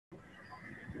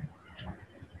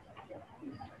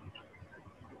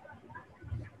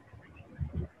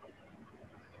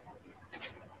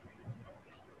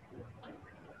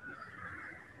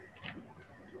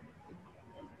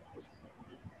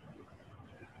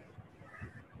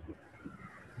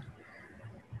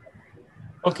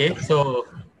Okay, so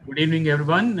good evening,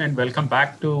 everyone, and welcome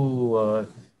back to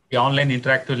the online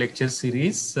interactive lecture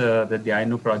series that the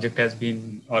INO project has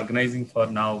been organizing for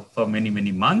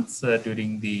many months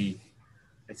during the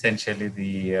essentially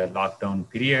the lockdown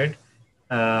period.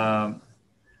 Uh,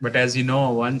 but as you know,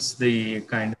 once the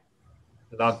kind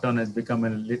of lockdown has become a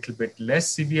little bit less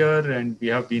severe and we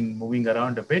have been moving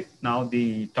around a bit, now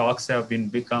the talks have been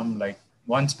become like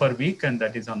once per week, and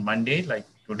that is on Monday, like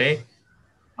today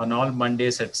on all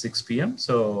Mondays at 6 p.m.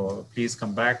 So please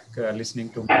come back listening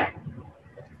to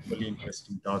really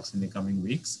interesting talks in the coming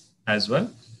weeks as well.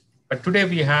 But today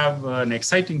we have an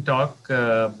exciting talk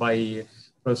by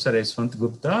Professor Yashwant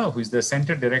Gupta, who is the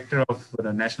Center Director of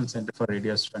the National Center for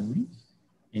Radio Astronomy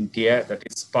in TI, that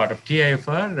is part of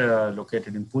TIFR,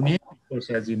 located in Pune. Of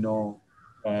course, as you know,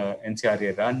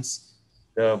 NCRA runs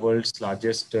the world's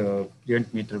largest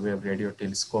brilliant meter wave radio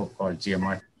telescope called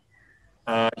GMRT.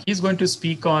 He's going to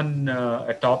speak on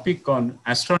a topic on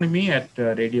astronomy at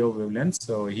radio wavelengths.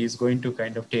 So he's going to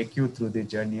kind of take you through the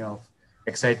journey of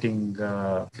exciting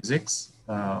physics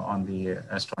on the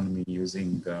astronomy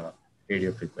using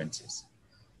radio frequencies.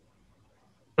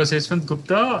 Professor Yashwant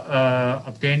Gupta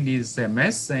obtained his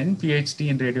MS and PhD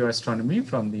in radio astronomy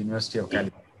from the University of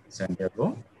California, San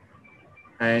Diego.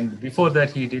 And before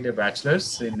that, he did a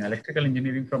bachelor's in electrical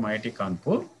engineering from IIT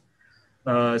Kanpur.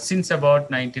 Since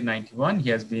about 1991, he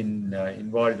has been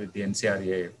involved with the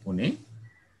NCRA Pune.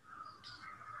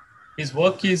 His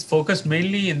work is focused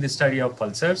mainly in the study of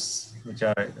pulsars, which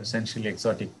are essentially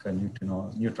exotic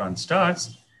neutron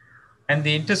stars, and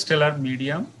the interstellar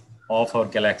medium of our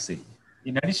galaxy.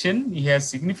 In addition, he has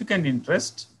significant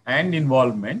interest and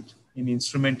involvement in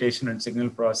instrumentation and signal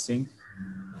processing.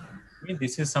 I mean,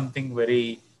 this is something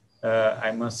very, I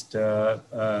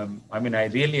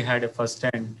really had a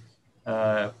first-hand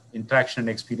interaction and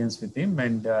experience with him,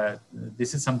 and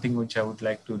this is something which I would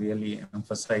like to really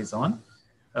emphasize on.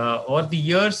 Over the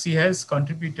years, he has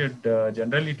contributed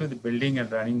generally to the building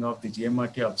and running of the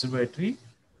GMRT Observatory,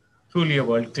 truly a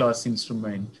world-class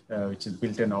instrument, which is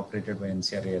built and operated by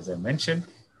NCRA, as I mentioned,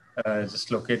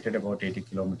 just located about 80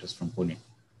 kilometers from Pune.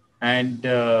 And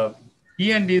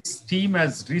he and his team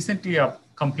has recently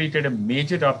completed a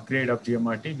major upgrade of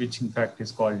GMRT, which in fact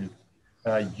is called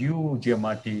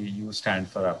GMRT. U stand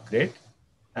for upgrade.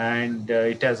 And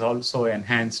it has also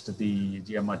enhanced the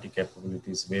GMRT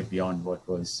capabilities way beyond what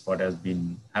has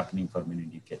been happening for many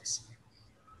decades.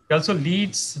 It also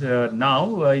leads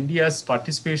now India's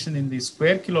participation in the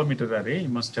Square Kilometer Array. You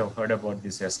must have heard about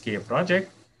this SKA project,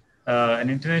 an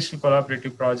international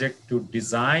collaborative project to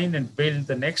design and build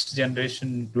the next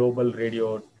generation global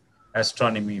radio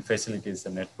astronomy facilities, a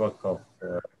network of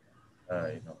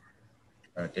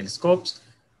telescopes.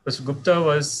 Professor Gupta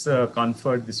was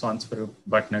conferred the Swansford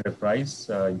Bhatnagar Prize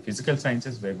in Physical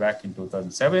Sciences way back in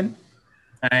 2007.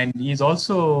 And he is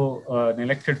also an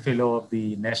elected fellow of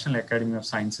the National Academy of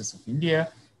Sciences of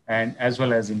India, and as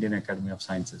well as Indian Academy of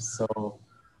Sciences. So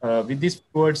with these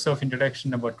words of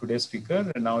introduction about today's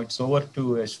speaker, and now it's over to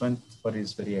Yashwant for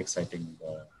his very exciting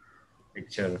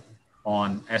lecture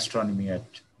on astronomy at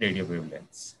radio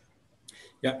wavelengths.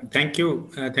 Yeah, thank you.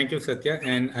 Thank you, Satya.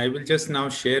 And I will just now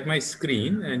share my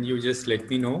screen and you just let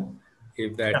me know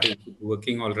if that is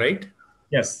working all right.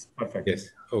 Yes, perfect. Yes,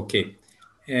 okay.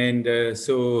 And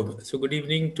so good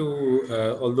evening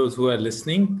to all those who are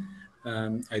listening,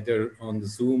 either on the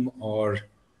Zoom or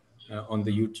on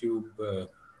the YouTube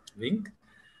link.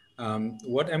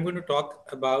 What I'm going to talk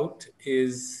about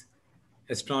is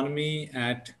astronomy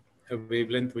at a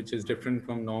wavelength which is different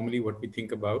from normally what we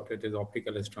think about. It is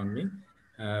optical astronomy,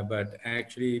 but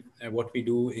actually what we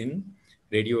do in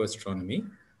radio astronomy.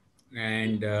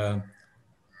 And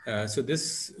so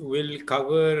this will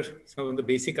cover some of the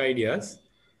basic ideas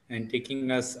and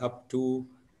taking us up to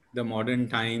the modern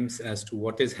times as to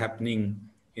what is happening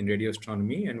in radio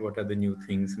astronomy and what are the new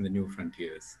things in the new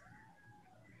frontiers.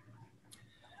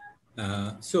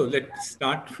 So let's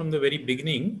start from the very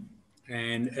beginning.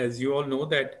 And as you all know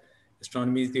that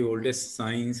astronomy is the oldest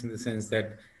science in the sense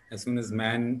that as soon as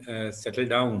man settled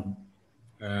down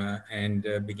and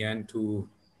began to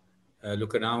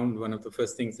look around, one of the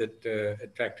first things that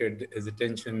attracted his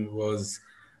attention was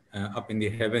up in the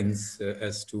heavens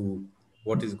as to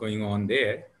what is going on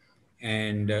there.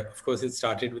 And of course, it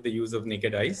started with the use of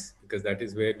naked eyes, because that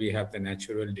is where we have the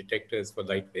natural detectors for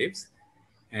light waves.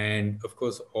 And of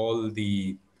course, all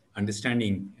the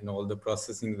understanding and all the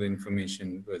processing of the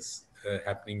information was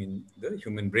happening in the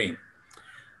human brain.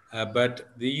 But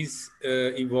these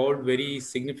evolved very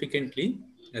significantly,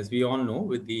 as we all know,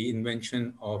 with the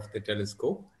invention of the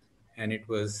telescope. And it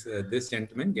was this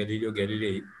gentleman, Galileo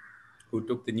Galilei, who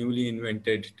took the newly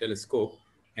invented telescope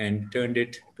and turned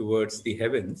it towards the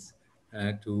heavens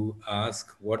to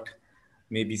ask what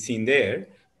may be seen there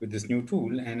with this new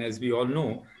tool. And as we all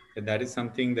know, that is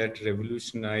something that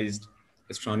revolutionized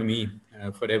astronomy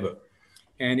forever.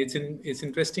 And it's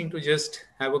interesting to just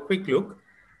have a quick look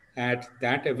at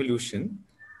that evolution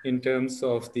in terms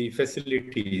of the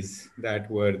facilities that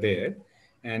were there.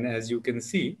 And as you can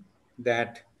see,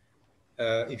 that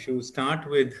if you start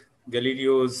with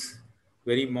Galileo's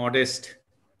very modest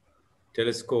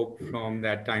telescope from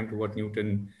that time to what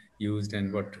Newton used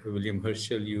and what William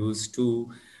Herschel used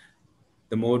to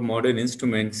the more modern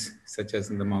instruments such as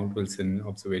in the Mount Wilson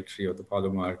Observatory or the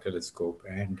Palomar telescope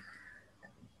and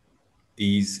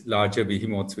these larger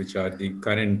behemoths which are the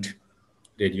current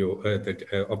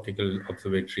optical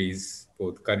observatories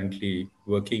both currently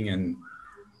working and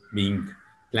being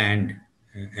planned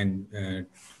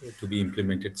to be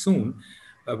implemented soon,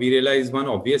 we realize one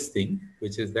obvious thing,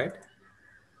 which is that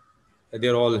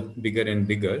they're all bigger and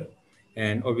bigger,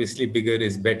 and obviously bigger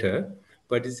is better.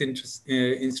 But it's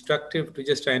instructive to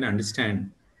just try and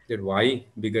understand that why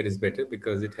bigger is better,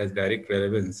 because it has direct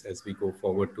relevance as we go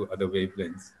forward to other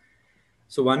wavelengths.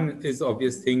 So one is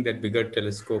obvious thing that bigger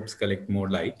telescopes collect more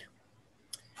light,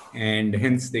 and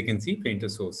hence they can see fainter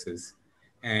sources.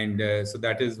 And so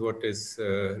that is what is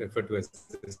referred to as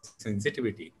the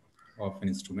sensitivity of an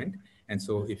instrument. And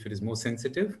so if it is more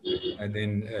sensitive,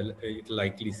 then it will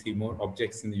likely see more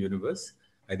objects in the universe.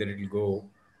 Either it will go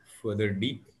further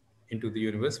deep into the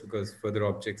universe because further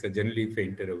objects are generally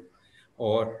fainter,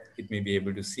 or it may be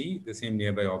able to see the same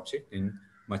nearby object in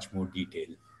much more detail.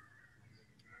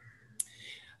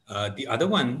 The other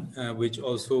one, which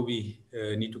also we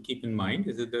need to keep in mind,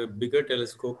 is that the bigger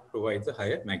telescope provides a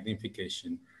higher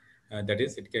magnification. That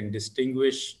is, it can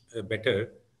distinguish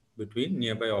better between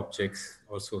nearby objects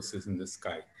or sources in the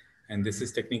sky. And this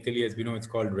is technically, as we know, it's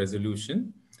called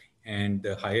resolution. And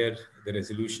the higher the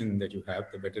resolution that you have,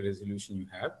 the better resolution you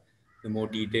have, the more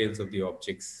details of the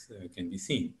objects can be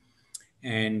seen.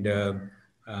 And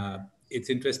it's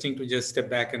interesting to just step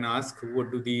back and ask,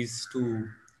 what do these two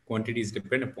quantities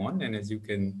depend upon? And as you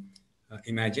can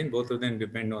imagine, both of them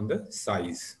depend on the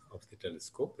size of the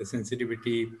telescope. The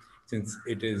sensitivity, since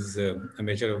it is a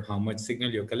measure of how much signal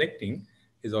you're collecting,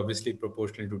 is obviously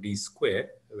proportional to d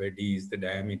square, where d is the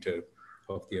diameter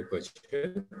of the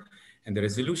aperture. And the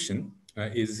resolution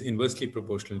is inversely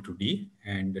proportional to d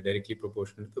and directly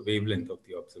proportional to the wavelength of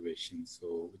the observation,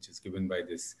 so which is given by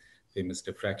this famous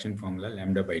diffraction formula,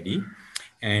 lambda by d.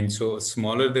 And so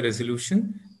smaller the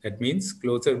resolution, that means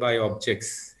closer by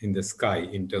objects in the sky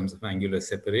in terms of angular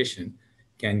separation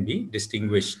can be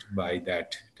distinguished by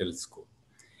that telescope.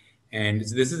 And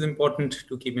this is important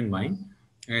to keep in mind.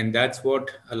 And that's what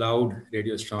allowed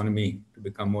radio astronomy to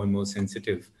become more and more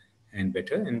sensitive and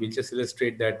better. And we'll just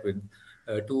illustrate that with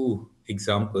two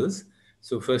examples.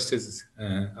 So first is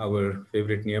our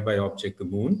favorite nearby object, the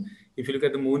moon. If you look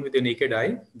at the moon with your naked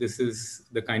eye, this is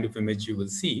the kind of image you will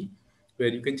see, where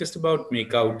you can just about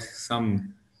make out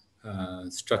some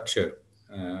structure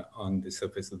on the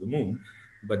surface of the moon.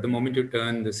 But the moment you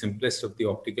turn the simplest of the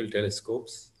optical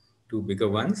telescopes to bigger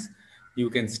ones, you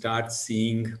can start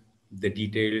seeing the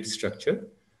detailed structure,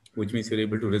 which means you're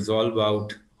able to resolve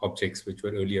out objects which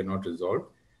were earlier not resolved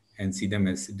and see them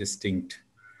as distinct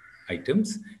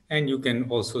items. And you can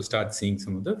also start seeing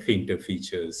some of the fainter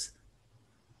features.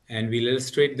 And we'll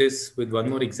illustrate this with one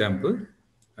more example,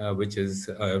 which is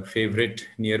our favorite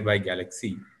nearby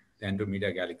galaxy, the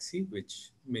Andromeda galaxy, which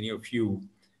many of you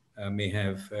may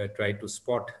have tried to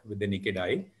spot with the naked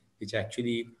eye, which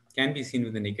actually can be seen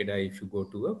with the naked eye if you go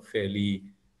to a fairly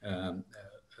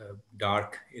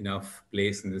dark enough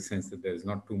place, in the sense that there's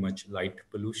not too much light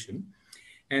pollution.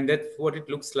 And that's what it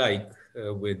looks like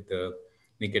with the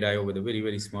naked eye over the very,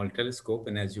 very small telescope.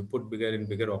 And as you put bigger and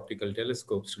bigger optical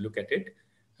telescopes to look at it,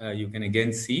 you can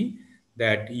again see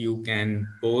that you can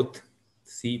both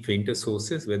see fainter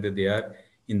sources, whether they are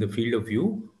in the field of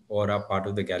view or are part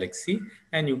of the galaxy,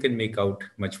 and you can make out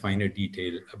much finer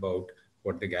detail about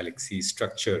what the galaxy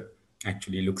structure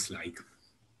actually looks like.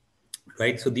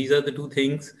 Right, so these are the two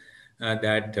things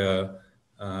that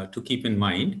to keep in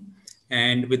mind.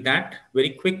 And with that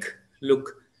very quick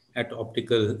look at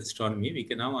optical astronomy, we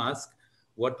can now ask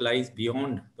what lies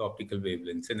beyond the optical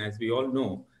wavelengths. And as we all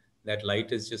know, that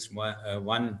light is just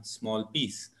one small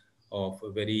piece of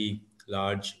a very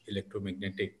large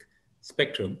electromagnetic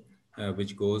spectrum,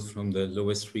 which goes from the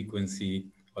lowest frequency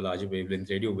or larger wavelength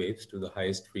radio waves to the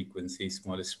highest frequency,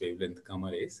 smallest wavelength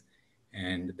gamma rays.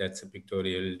 And that's a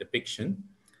pictorial depiction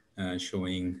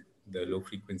showing the low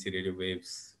frequency radio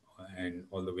waves and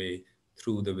all the way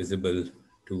through the visible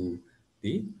to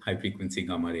the high frequency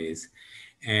gamma rays.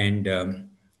 And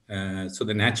So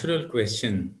the natural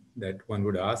question that one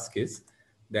would ask is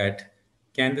that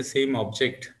can the same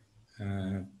object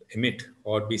uh, emit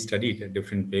or be studied at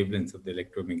different wavelengths of the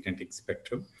electromagnetic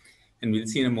spectrum? And we'll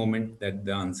see in a moment that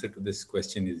the answer to this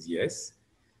question is yes.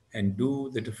 And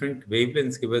do the different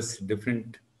wavelengths give us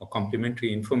different or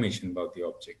complementary information about the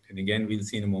object? And again, we'll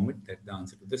see in a moment that the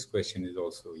answer to this question is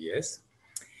also yes.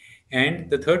 And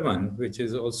the third one, which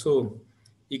is also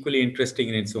equally interesting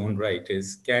in its own right,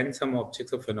 is can some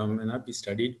objects or phenomena be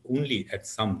studied only at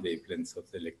some wavelengths of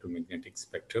the electromagnetic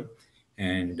spectrum?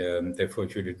 And therefore,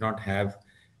 if you did not have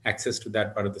access to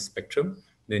that part of the spectrum,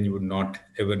 then you would not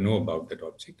ever know about that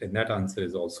object. And that answer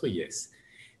is also yes.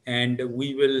 And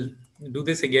we will do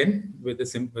this again with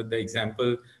the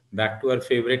example back to our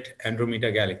favorite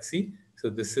Andromeda galaxy. So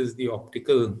this is the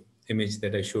optical image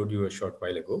that I showed you a short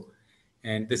while ago.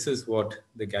 And this is what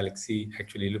the galaxy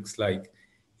actually looks like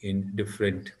in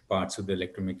different parts of the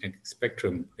electromagnetic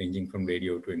spectrum, ranging from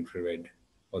radio to infrared,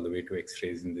 all the way to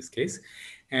X-rays in this case.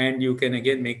 And you can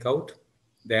again make out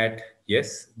that,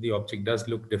 yes, the object does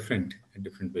look different at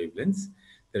different wavelengths.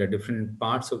 There are different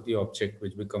parts of the object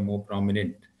which become more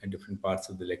prominent at different parts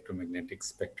of the electromagnetic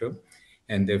spectrum.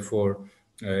 And therefore,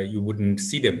 you wouldn't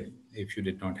see them if you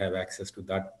did not have access to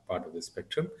that part of the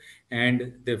spectrum.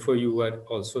 And therefore, you are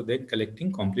also then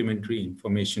collecting complementary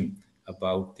information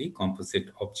about the composite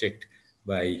object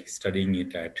by studying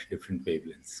it at different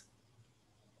wavelengths.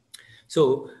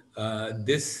 So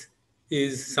this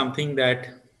is something that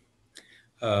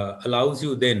allows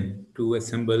you then to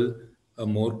assemble a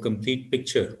more complete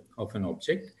picture of an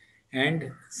object,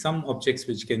 and some objects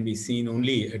which can be seen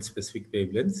only at specific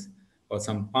wavelengths, or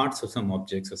some parts of some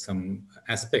objects or some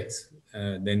aspects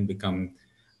then become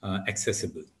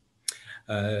accessible.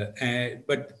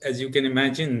 But as you can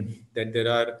imagine, that there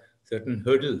are certain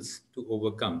hurdles to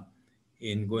overcome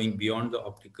in going beyond the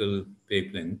optical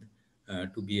wavelength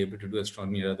to be able to do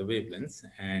astronomy at other wavelengths.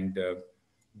 And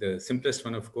the simplest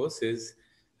one, of course, is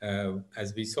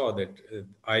as we saw that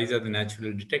eyes are the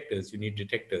natural detectors. You need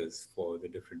detectors for the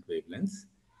different wavelengths.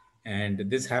 And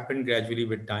this happened gradually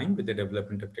with time with the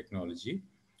development of technology.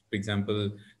 For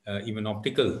example, even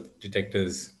optical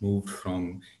detectors moved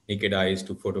from naked eyes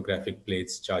to photographic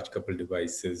plates, charge coupled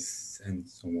devices, and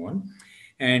so on.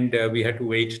 And we had to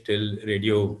wait till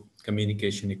radio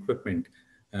communication equipment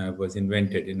was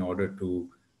invented in order to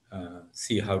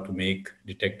see how to make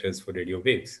detectors for radio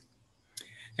waves.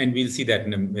 And we'll see that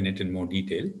in a minute in more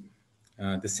detail.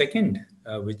 The second,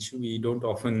 which we don't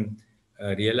often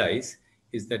realize,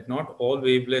 is that not all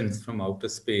wavelengths from outer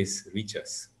space reach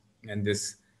us. And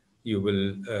this you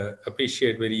will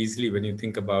appreciate very easily when you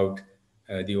think about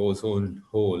the ozone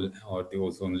hole or the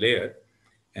ozone layer.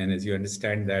 And as you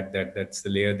understand that's the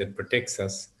layer that protects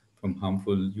us from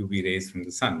harmful UV rays from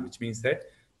the sun, which means that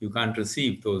you can't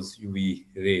receive those UV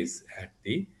rays at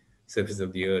the surface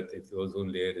of the earth if the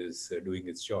ozone layer is doing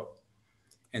its job.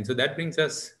 And so that brings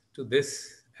us to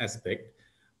this aspect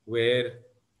where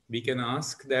we can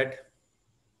ask that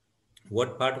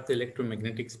what part of the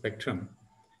electromagnetic spectrum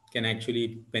can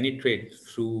actually penetrate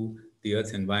through the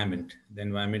Earth's environment, the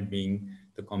environment being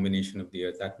the combination of the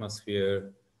Earth's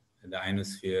atmosphere, the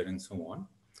ionosphere, and so on.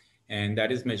 And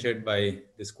that is measured by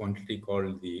this quantity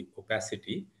called the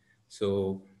opacity.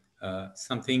 So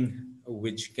something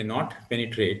which cannot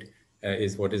penetrate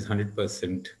is what is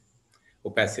 100%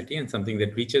 opacity, and something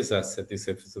that reaches us at the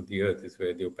surface of the Earth is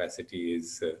where the opacity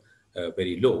is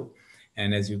very low.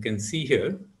 And as you can see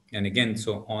here, and again,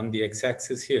 so on the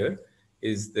x-axis here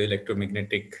is the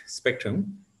electromagnetic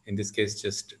spectrum, in this case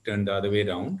just turned the other way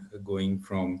around, going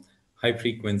from high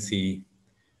frequency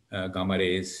gamma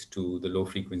rays to the low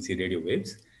frequency radio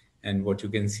waves. And what you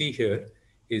can see here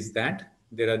is that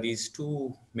there are these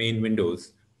two main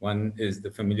windows. One is the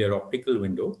familiar optical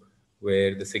window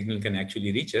where the signal can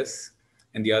actually reach us,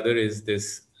 and the other is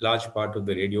this large part of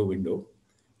the radio window,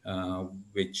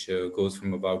 which goes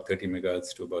from about 30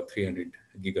 megahertz to about 300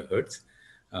 gigahertz,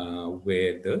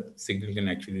 where the signal can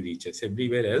actually reach us.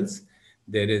 Everywhere else,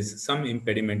 there is some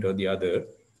impediment or the other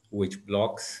which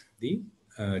blocks the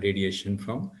radiation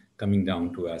from coming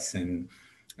down to us. And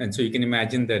so you can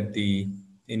imagine that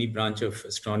any branch of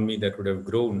astronomy that would have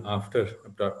grown after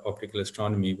optical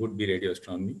astronomy would be radio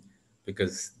astronomy,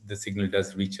 because the signal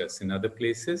does reach us. In other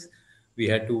places, we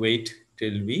had to wait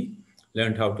till we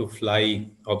learned how to fly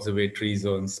observatories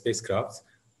on spacecrafts,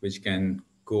 which can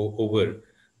go over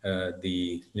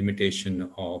the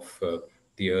limitation of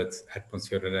the Earth's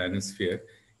atmosphere or ionosphere,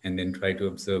 and then try to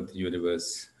observe the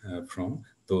universe from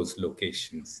those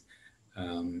locations.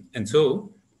 And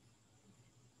so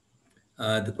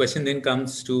the question then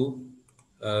comes to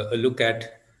a look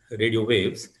at radio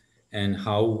waves and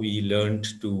how we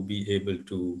learned to be able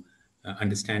to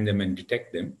understand them and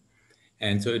detect them.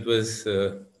 And so it was,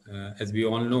 as we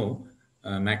all know,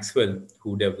 Maxwell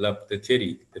who developed the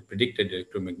theory that predicted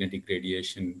electromagnetic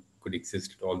radiation could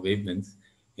exist at all wavelengths,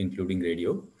 including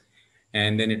radio.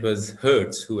 And then it was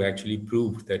Hertz who actually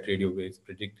proved that radio waves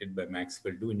predicted by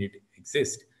Maxwell do indeed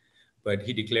exist, but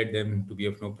he declared them to be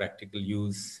of no practical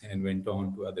use and went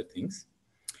on to other things.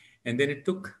 And then it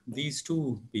took these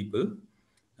two people,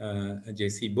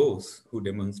 J.C. Bose, who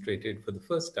demonstrated for the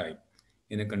first time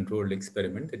in a controlled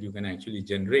experiment that you can actually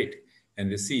generate and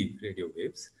receive radio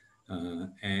waves.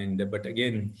 But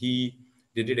again, he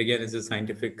did it again as a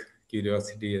scientific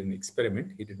curiosity and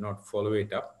experiment. He did not follow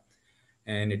it up.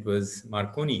 And it was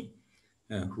Marconi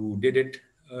who did it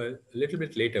a little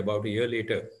bit later, about a year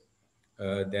later,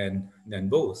 than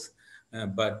Bose.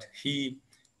 But he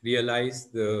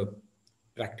realized the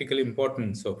practical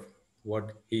importance of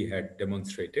what he had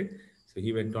demonstrated. So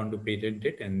he went on to patent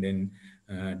it and then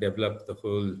develop the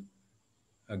whole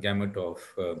gamut of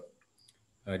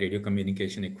radio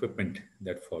communication equipment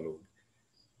that followed.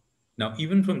 Now,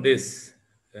 even from this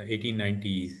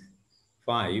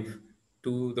 1895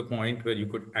 to the point where you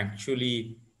could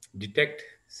actually detect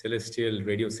celestial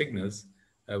radio signals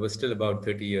was still about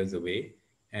 30 years away.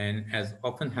 And as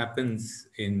often happens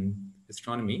in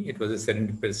astronomy, it was a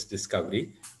serendipitous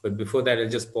discovery. But before that, I'll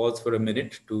just pause for a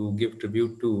minute to give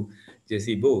tribute to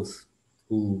J.C. Bose,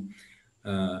 who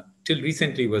till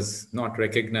recently was not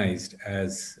recognized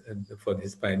as for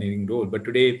his pioneering role, but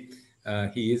today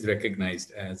he is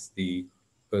recognized as the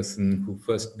person who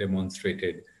first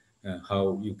demonstrated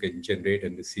how you can generate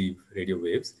and receive radio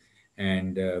waves.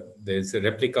 And there's a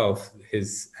replica of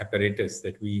his apparatus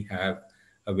that we have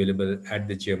available at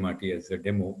the GMRT as a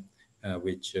demo,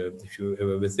 which if you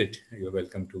ever visit, you're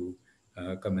welcome to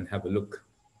come and have a look.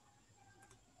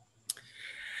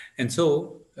 And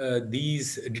so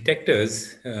these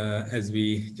detectors, as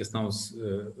we just now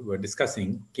were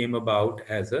discussing, came about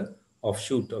as a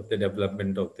offshoot of the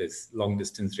development of this long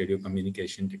distance radio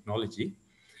communication technology.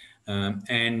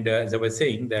 And as I was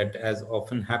saying, that as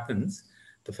often happens,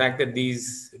 the fact that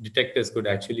these detectors could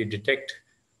actually detect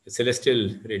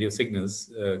celestial radio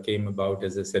signals came about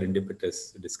as a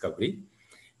serendipitous discovery.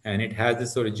 And it has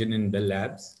its origin in Bell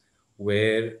Labs,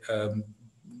 where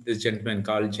this gentleman,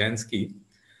 Karl Jansky,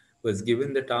 was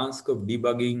given the task of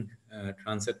debugging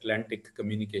transatlantic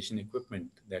communication equipment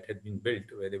that had been built,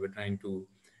 where they were trying to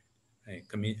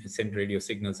send radio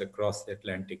signals across the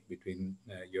Atlantic between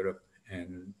Europe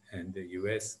and the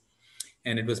US.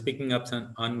 And it was picking up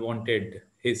some unwanted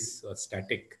hiss or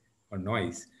static or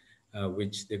noise,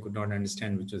 which they could not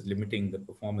understand, which was limiting the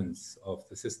performance of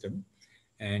the system.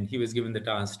 And he was given the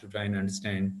task to try and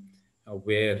understand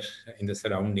where in the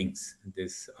surroundings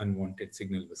this unwanted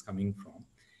signal was coming from.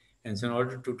 And so in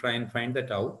order to try and find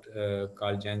that out,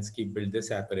 Karl Jansky built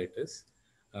this apparatus,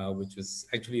 which was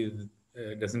actually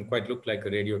doesn't quite look like a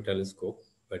radio telescope,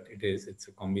 but it is. It's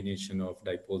a combination of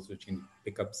dipoles which can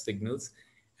pick up signals.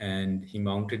 And he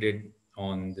mounted it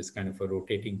on this kind of a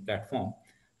rotating platform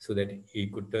so that he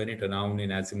could turn it around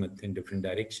in azimuth in different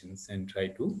directions and try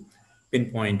to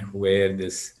pinpoint where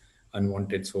this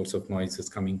unwanted source of noise is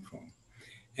coming from.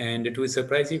 And to his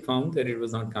surprise, he found that it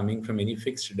was not coming from any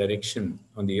fixed direction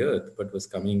on the Earth, but was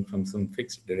coming from some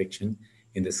fixed direction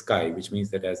in the sky, which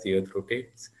means that as the Earth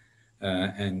rotates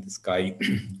and the sky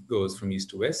goes from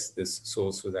east to west, this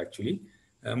source was actually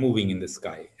moving in the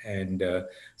sky. And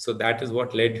so that is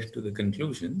what led to the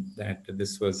conclusion that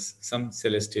this was some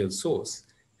celestial source.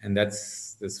 And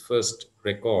that's this first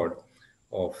record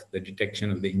of the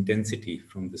detection of the intensity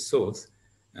from the source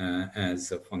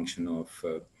as a function of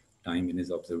time in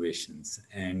his observations.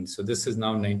 And so this is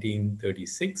now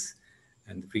 1936,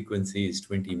 and the frequency is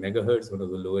 20 megahertz, one of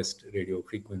the lowest radio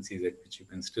frequencies at which you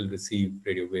can still receive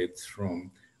radio waves from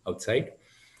outside.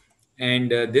 And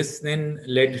this then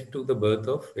led to the birth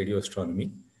of radio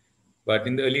astronomy. But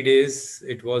in the early days,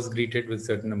 it was greeted with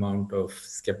certain amount of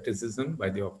skepticism by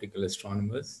the optical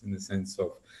astronomers in the sense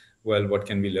of, well, what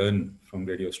can we learn from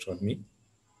radio astronomy?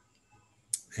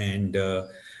 And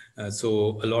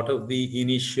so a lot of the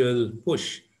initial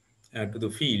push to the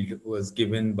field was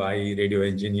given by radio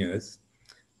engineers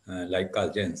like Karl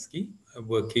Jansky,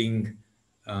 working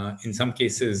in some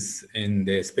cases in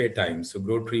their spare time. So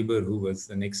Grotreber, who was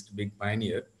the next big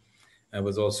pioneer,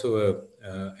 was also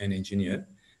an engineer.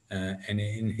 And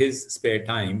in his spare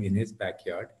time, in his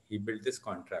backyard, he built this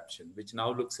contraption, which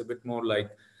now looks a bit more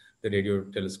like the radio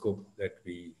telescope that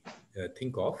we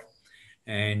think of.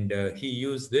 And he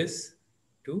used this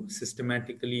to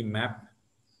systematically map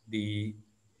the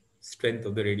strength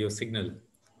of the radio signal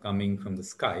coming from the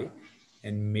sky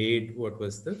and made what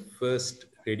was the first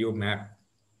radio map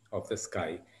of the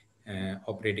sky,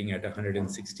 operating at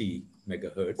 160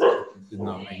 megahertz. This is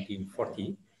now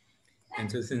 1940. And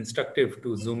so it's instructive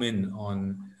to zoom in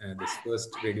on this first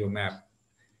radio map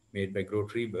made by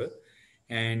Groth-Reber.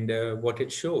 And what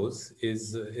it shows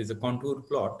is a contour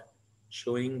plot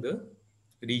showing the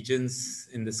regions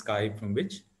in the sky from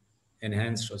which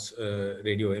enhanced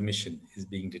radio emission is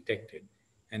being detected.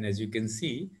 And as you can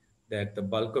see, that the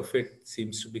bulk of it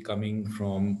seems to be coming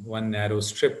from one narrow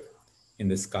strip in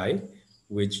the sky,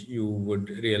 which you would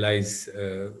realize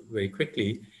very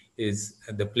quickly is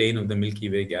the plane of the Milky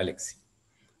Way galaxy,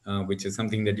 which is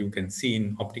something that you can see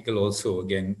in optical also,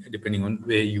 again, depending on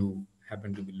where you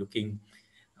happen to be looking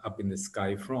up in the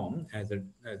sky from, as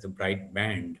a bright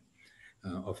band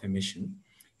of emission.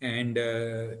 And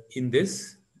in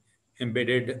this,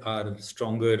 embedded are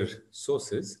stronger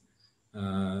sources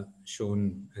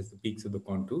shown as the peaks of the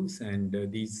contours.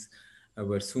 And these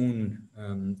were soon,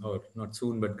 or not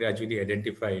soon, but gradually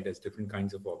identified as different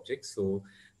kinds of objects. So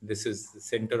this is the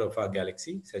center of our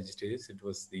galaxy, Sagittarius. It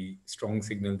was the strong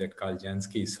signal that Carl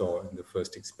Jansky saw in the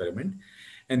first experiment.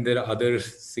 And there are other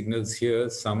signals here.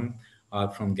 Some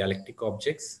are from galactic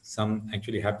objects. Some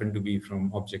actually happen to be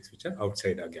from objects which are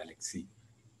outside our galaxy.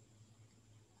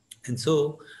 And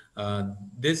so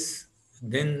this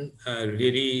then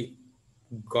really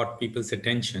got people's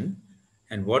attention.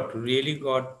 And what really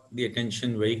got the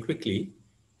attention very quickly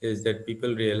is that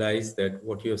people realized that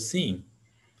what you're seeing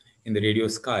in the radio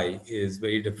sky is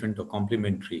very different or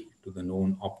complementary to the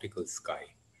known optical sky.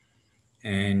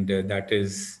 And that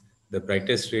is, the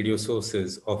brightest radio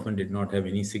sources often did not have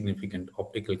any significant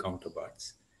optical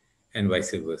counterparts, and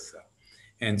vice versa.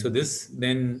 And so this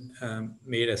then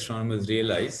made astronomers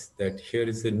realize that here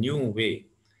is a new way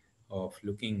of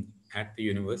looking at the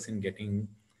universe and getting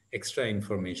extra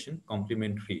information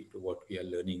complementary to what we are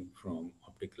learning from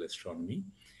optical astronomy.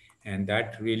 And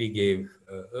that really gave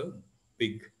a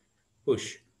big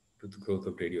push to the growth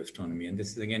of radio astronomy. And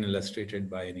this is again illustrated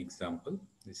by an example.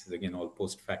 This is again all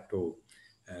post facto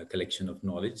collection of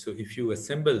knowledge. So if you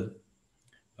assemble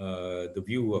the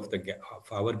view of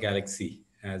our galaxy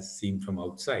as seen from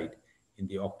outside in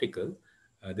the optical,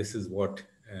 this is what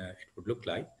it would look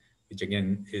like, which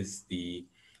again is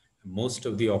most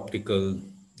of the optical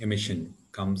emission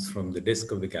comes from the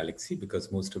disk of the galaxy,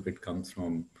 because most of it comes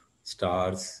from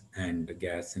stars and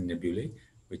gas and nebulae,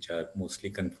 which are mostly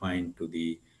confined to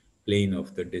the plane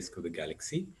of the disk of the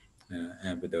galaxy,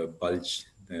 and with a bulge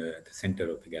at the center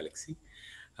of the galaxy.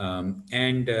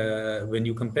 And when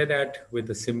you compare that with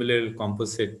a similar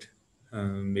composite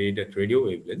made at radio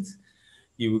wavelengths,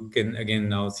 you can again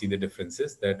now see the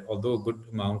differences, that although a good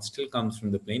amount still comes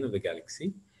from the plane of the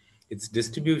galaxy, its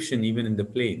distribution even in the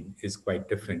plane is quite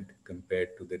different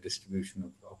compared to the distribution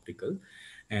of optical.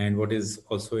 And what is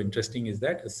also interesting is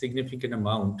that a significant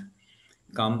amount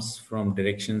comes from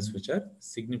directions which are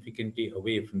significantly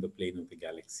away from the plane of the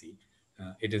galaxy.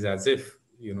 It is as if,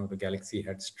 the galaxy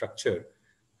had structure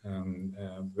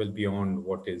well beyond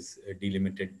what is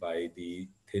delimited by the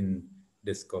thin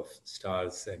disk of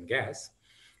stars and gas.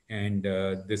 And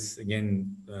this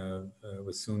again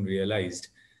was soon realized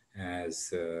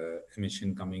as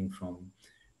emission coming from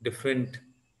different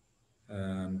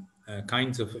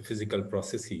kinds of physical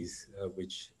processes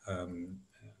which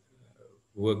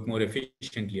work more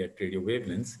efficiently at radio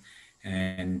wavelengths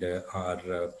and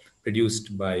are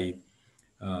produced by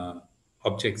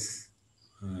objects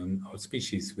or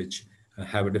species which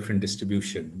have a different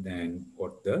distribution than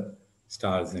what the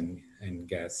stars and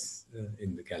gas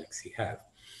in the galaxy have.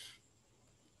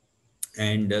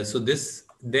 And so this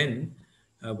then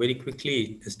very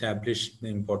quickly established the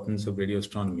importance of radio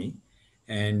astronomy,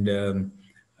 and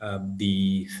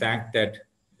the fact that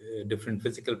different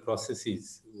physical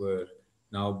processes were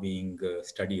now being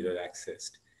studied or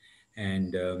accessed.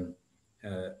 And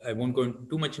I won't go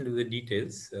too much into the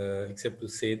details, except to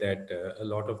say that a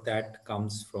lot of that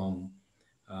comes from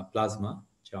plasma,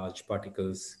 charged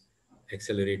particles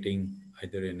accelerating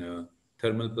either in a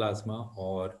thermal plasma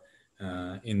or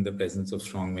in the presence of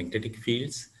strong magnetic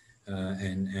fields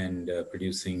and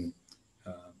producing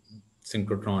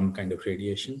synchrotron kind of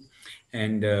radiation,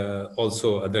 and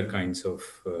also other kinds of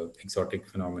exotic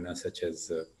phenomena such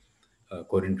as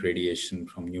coherent radiation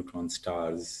from neutron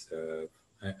stars,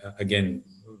 again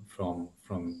from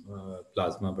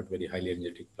plasma, but very highly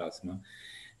energetic plasma,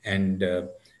 and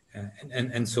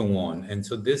so on. And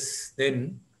so this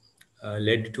then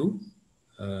led to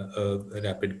a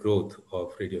rapid growth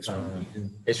of radio astronomy.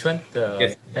 Yashwant,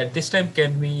 Yes. at this time,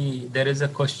 there is a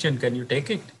question, can you take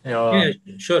it? Yeah,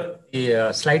 sure.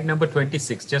 Slide number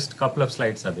 26, just a couple of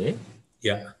slides away.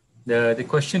 Yeah. The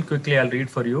question quickly I'll read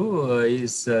for you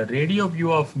is radio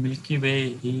view of Milky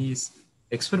Way is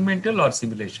experimental or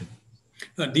simulation?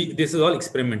 This is all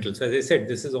experimental. So as I said,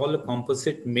 this is all a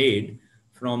composite made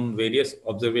from various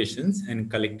observations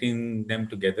and collecting them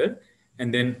together,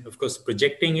 and then of course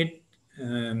projecting it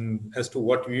as to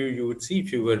what view you would see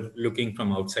if you were looking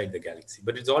from outside the galaxy.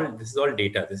 But this is all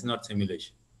data. This is not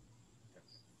simulation.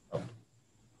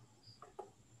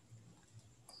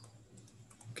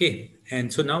 Okay,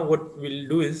 and so now what we'll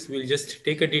do is we'll just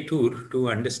take a detour to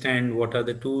understand what are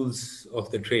the tools of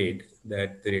the trade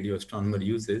that the radio astronomer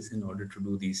uses in order to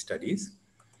do these studies.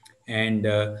 And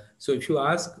so if you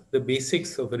ask the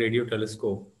basics of a radio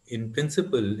telescope, in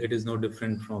principle, it is no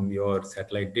different from your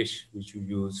satellite dish, which you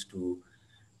use to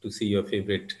see your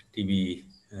favorite TV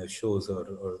shows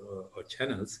or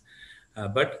channels.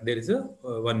 But there is a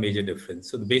one major difference.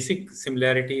 So the basic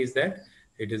similarity is that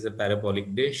it is a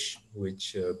parabolic dish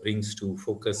which brings to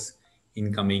focus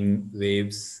incoming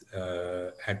waves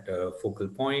at a focal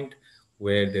point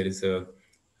where there is a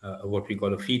what we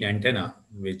call a feed antenna,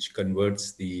 which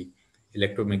converts the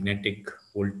electromagnetic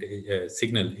voltage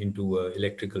signal into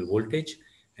electrical voltage,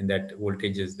 and that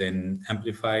voltage is then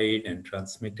amplified and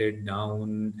transmitted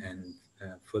down and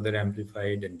further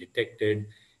amplified and detected,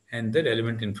 and the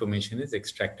relevant information is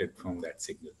extracted from that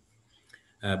signal.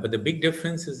 But the big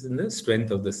difference is in the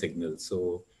strength of the signal.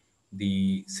 So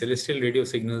the celestial radio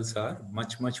signals are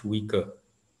much weaker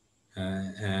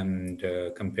and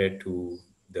compared to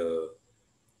the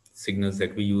signals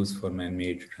that we use for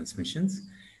man-made transmissions.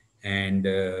 And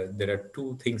there are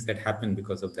two things that happen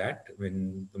because of that.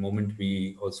 When the moment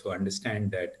we also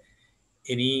understand that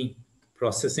any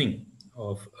processing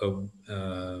of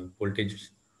a voltage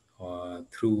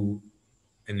through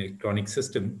an electronic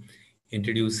system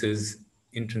introduces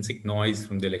intrinsic noise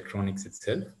from the electronics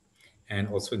itself, and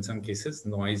also in some cases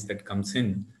noise that comes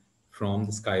in from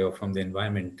the sky or from the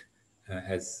environment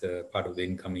as part of the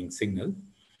incoming signal.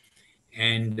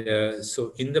 And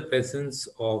so in the presence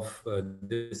of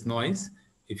this noise,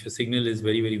 if your signal is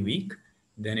very weak,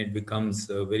 then it becomes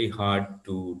very hard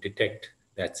to detect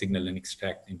that signal and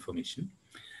extract information.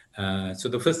 So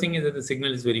the first thing is that the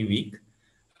signal is very weak.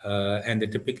 And the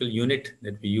typical unit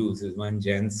that we use is 1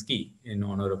 Jansky in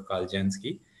honor of Carl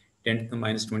Jansky, 10 to the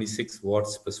minus 26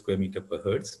 watts per square meter per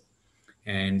hertz.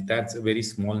 And that's a very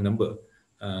small number.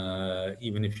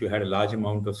 Even if you had a large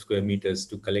amount of square meters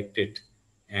to collect it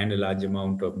and a large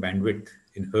amount of bandwidth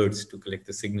in hertz to collect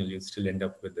the signal, you'd still end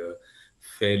up with a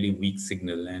fairly weak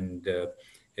signal. And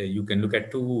you can look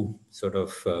at two sort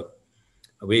of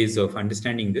ways of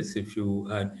understanding this. If you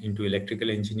are into electrical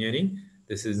engineering,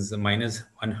 this is a minus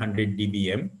 100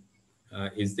 dBm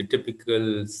is the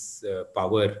typical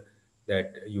power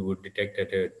that you would detect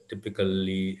at a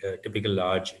typical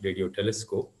large radio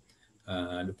telescope,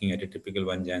 looking at a typical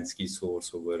 1 Jansky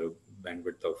source over a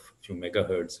bandwidth of a few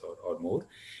megahertz or more.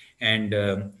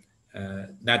 And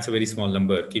that's a very small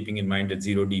number, keeping in mind that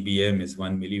 0 dBm is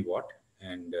 1 milliwatt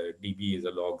and dB is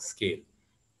a log scale.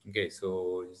 Okay,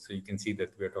 so you can see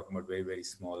that we're talking about very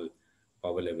small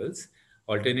power levels.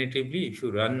 Alternatively, if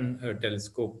you run a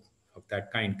telescope of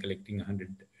that kind, collecting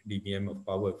 100 dBm of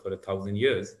power for 1,000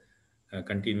 years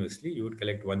continuously, you would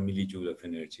collect 1 millijoule of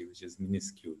energy, which is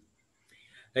minuscule.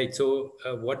 Right. So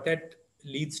what that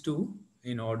leads to,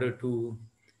 in order to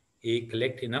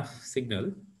collect enough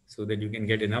signal so that you can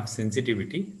get enough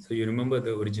sensitivity. So you remember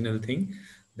the original thing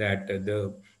that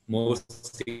the more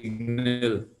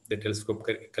signal the telescope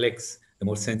collects, the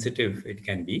more sensitive it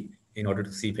can be in order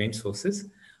to see faint sources.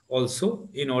 Also,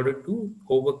 in order to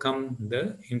overcome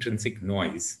the intrinsic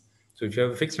noise. So if you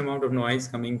have a fixed amount of noise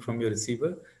coming from your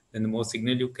receiver, then the more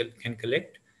signal you can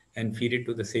collect and feed it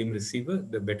to the same receiver,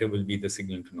 the better will be the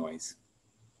signal to noise.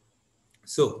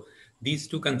 So these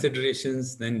two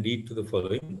considerations then lead to the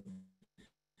following.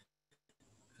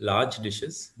 Large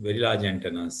dishes, very large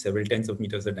antennas, several tens of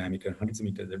meters of diameter, hundreds of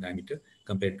meters of diameter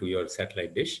compared to your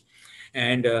satellite dish,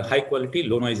 and high quality,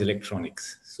 low noise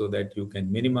electronics so that you can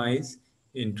minimize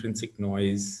intrinsic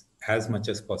noise as much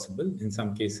as possible. In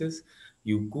some cases,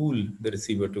 you cool the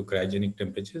receiver to cryogenic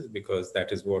temperatures because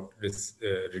that is what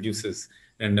reduces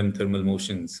random thermal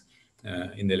motions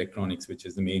in the electronics, which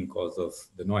is the main cause of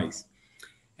the noise.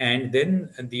 And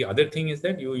then the other thing is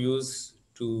that you use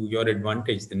to your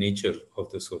advantage the nature of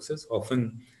the sources.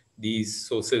 Often these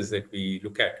sources that we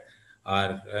look at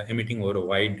are emitting over a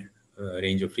wide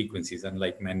range of frequencies,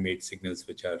 unlike man-made signals,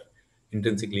 which are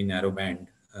intrinsically narrow band.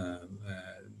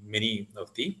 Many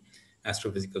of the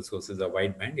astrophysical sources are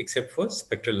wide band, except for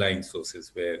spectral line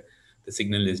sources, where the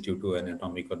signal is due to an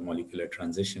atomic or molecular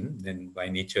transition. Then by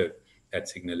nature, that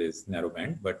signal is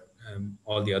narrowband, but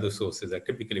all the other sources are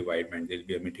typically wideband. They'll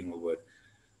be emitting over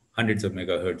hundreds of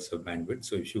megahertz of bandwidth.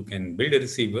 So if you can build a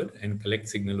receiver and collect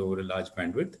signal over a large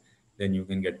bandwidth, then you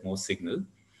can get more signal.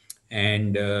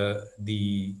 And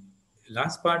the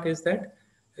last part is that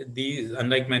these,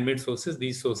 unlike man-made sources,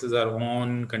 these sources are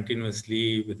on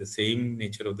continuously with the same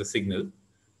nature of the signal,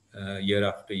 year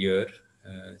after year,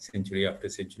 century after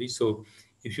century. So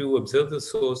if you observe the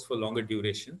source for longer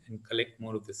duration and collect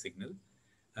more of the signal,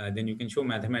 then you can show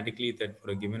mathematically that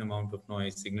for a given amount of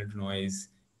noise, signal to noise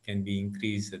can be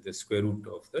increased at the square root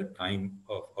of the time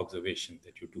of observation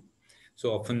that you do.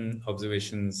 So often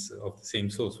observations of the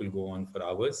same source will go on for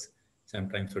hours,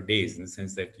 sometimes for days, in the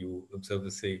sense that you observe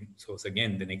the same source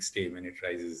again the next day when it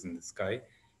rises in the sky,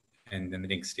 and then the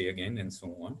next day again, and so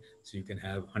on. So you can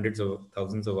have hundreds of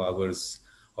thousands of hours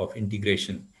of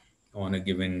integration on a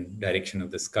given direction of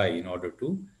the sky in order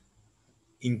to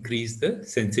increase the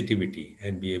sensitivity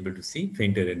and be able to see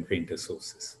fainter and fainter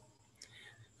sources.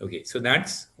 Okay, so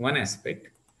that's one aspect.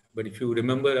 But if you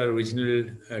remember our original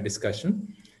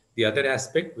discussion, the other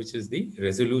aspect, which is the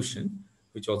resolution,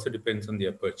 which also depends on the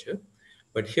aperture.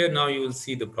 But here now you will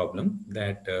see the problem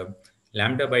that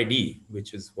lambda by d,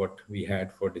 which is what we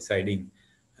had for deciding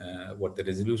what the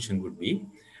resolution would be,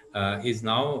 is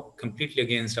now completely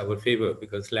against our favor,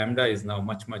 because lambda is now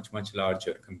much, much, much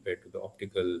larger compared to the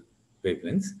optical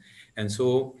wavelengths. And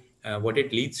so what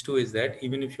it leads to is that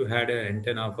even if you had an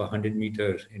antenna of 100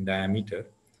 meter in diameter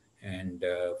and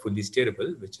fully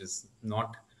steerable, which is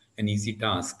not an easy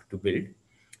task to build,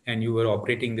 and you were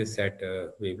operating this at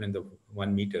a wavelength of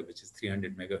 1 meter, which is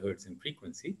 300 megahertz in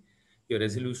frequency, your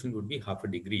resolution would be half a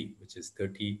degree, which is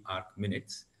 30 arc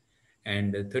minutes.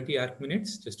 And 30 arc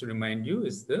minutes, just to remind you,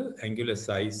 is the angular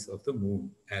size of the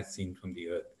moon as seen from the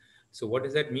Earth. So what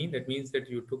does that mean? That means that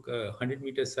you took a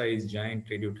 100-meter size giant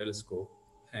radio telescope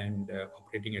and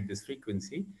operating at this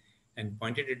frequency and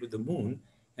pointed it to the moon.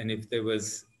 And if there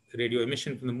was radio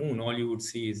emission from the moon, all you would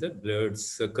see is a blurred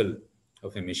circle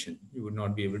of emission. You would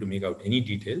not be able to make out any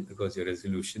detail because your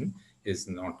resolution is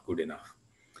not good enough.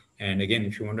 And again,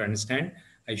 if you want to understand,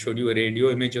 I showed you a radio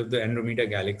image of the Andromeda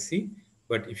galaxy.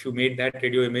 But if you made that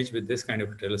radio image with this kind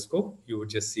of a telescope, you would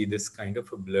just see this kind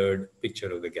of a blurred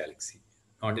picture of the galaxy,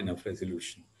 not enough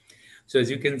resolution. So as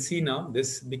you can see now,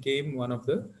 this became one of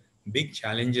the big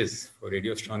challenges for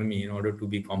radio astronomy in order to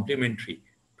be complementary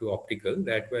to optical,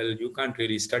 that, well, you can't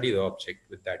really study the object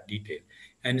with that detail.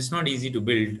 And it's not easy to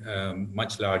build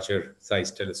much larger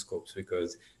size telescopes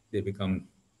because they become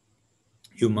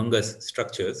humongous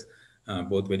structures,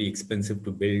 both very expensive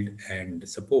to build and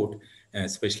support,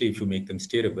 especially if you make them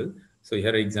steerable. So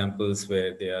here are examples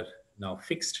where they are now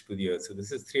fixed to the Earth. So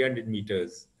this is 300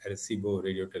 meters at a SIBO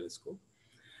radio telescope,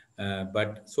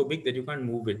 but so big that you can't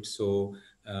move it. So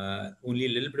only a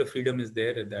little bit of freedom is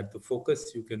there. At the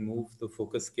focus, you can move the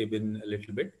focus cabin a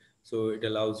little bit. So it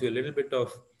allows you a little bit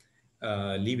of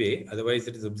leeway. Otherwise,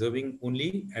 it is observing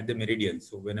only at the meridian.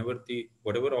 So whenever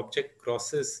whatever object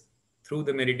crosses through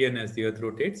the meridian as the Earth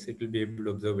rotates, it will be able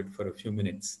to observe it for a few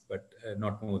minutes, but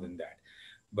not more than that.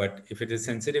 But if it is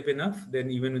sensitive enough, then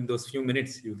even in those few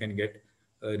minutes, you can get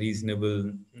a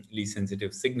reasonably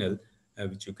sensitive signal,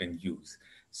 which you can use.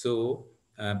 So,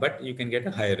 but you can get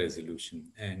a higher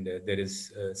resolution. And there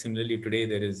is, similarly today,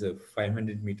 there is a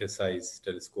 500-meter size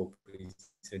telescope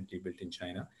recently built in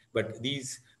China. But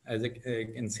these, as I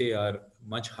can say, are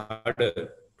much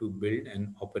harder to build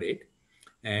and operate.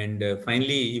 And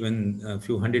finally, even a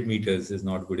few hundred meters is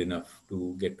not good enough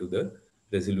to get to the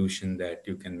resolution that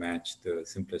you can match the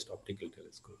simplest optical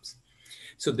telescopes.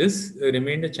 So this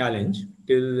remained a challenge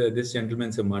till this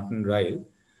gentleman, Sir Martin Ryle,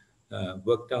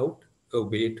 worked out a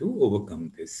way to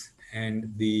overcome this.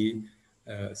 And the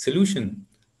solution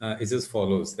is as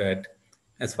follows, that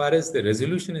as far as the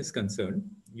resolution is concerned,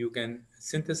 you can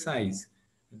synthesize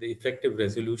the effective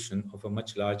resolution of a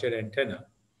much larger antenna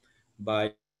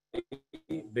by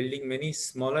building many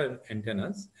smaller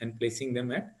antennas and placing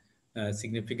them at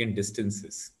significant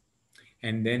distances,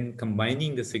 and then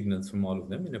combining the signals from all of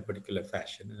them in a particular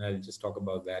fashion. And I'll just talk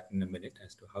about that in a minute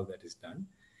as to how that is done.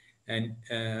 And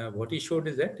what he showed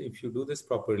is that if you do this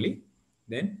properly,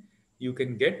 then you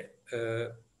can get a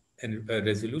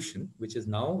resolution which is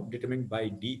now determined by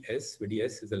ds, where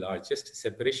ds is the largest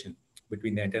separation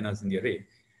between the antennas in the array,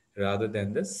 rather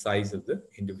than the size of the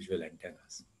individual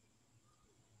antennas.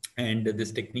 And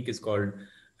this technique is called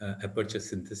aperture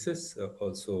synthesis.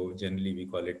 Also, generally, we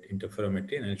call it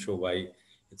interferometry, and I'll show why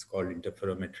it's called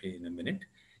interferometry in a minute.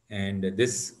 And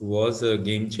this was a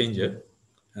game changer.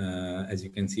 As you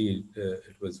can see,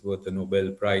 it was worth a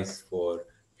Nobel Prize for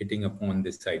hitting upon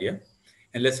this idea.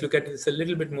 And let's look at this a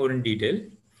little bit more in detail.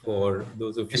 for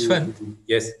those of you Yashwant, who,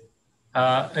 yes.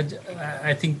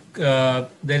 I think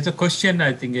there's a question.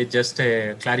 I think just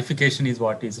a clarification is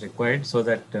what is required, so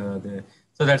that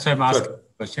so that's why I'm asking Sure.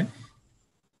 the question.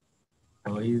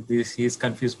 So he is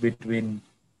confused between.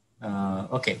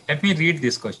 Okay, let me read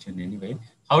this question anyway.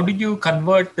 How did you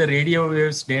convert the radio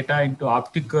waves data into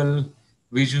optical,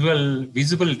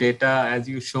 visible data as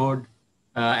you showed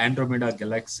Andromeda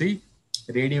galaxy?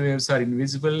 Radio waves are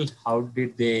invisible. How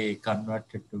did they convert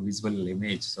it to visible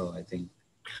image? So I think.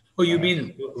 Oh, you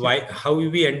mean why? How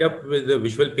we end up with a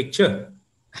visual picture?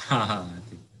 I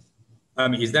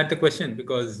think Is that the question?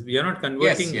 Because we are not yes,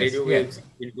 converting yes, radio yes. waves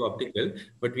into optical,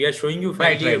 but we are showing you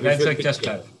Right, finally a right. That's visual just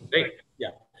picture, clarification. right? Yeah.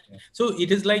 So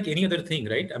it is like any other thing,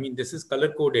 right? I mean, this is color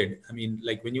coded. I mean,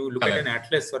 like when you look at Color. an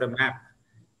atlas or a map,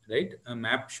 right? A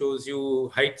map shows you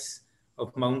heights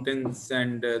of mountains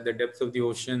and the depths of the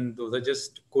ocean. Those are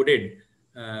just coded.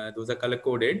 Those are color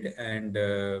coded and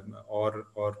or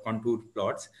contour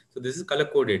plots. So this is color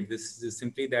coded. This is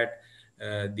simply that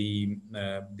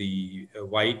the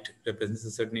white represents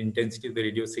a certain intensity of the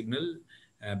radio signal.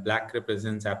 Black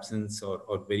represents absence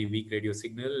or very weak radio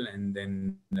signal, and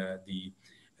then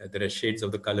there are shades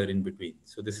of the color in between.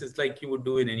 So this is like you would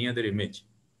do in any other image.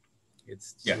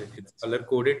 Yeah. It's color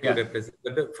coded to Yeah. represent,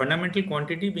 but the fundamental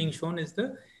quantity being shown is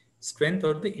the strength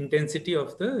or the intensity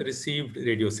of the received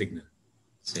radio signal,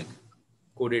 See.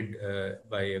 coded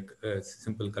by a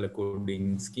simple color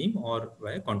coding scheme or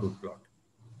by a contour plot,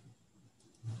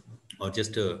 or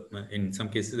just in some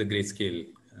cases a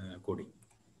grayscale coding.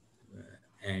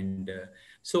 And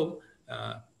so,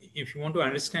 if you want to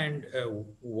understand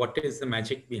what is the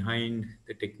magic behind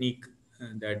the technique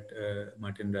that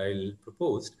Martin Ryle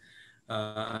proposed,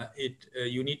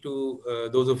 you need to,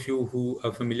 those of you who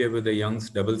are familiar with the Young's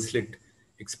double slit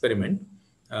experiment,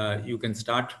 you can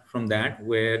start from that,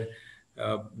 where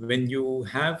when you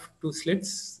have two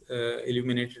slits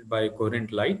illuminated by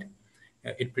coherent light,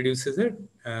 it produces a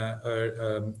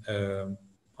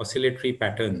oscillatory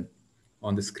pattern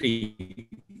on the screen,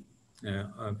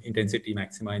 intensity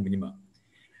maxima and minima.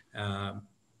 Uh,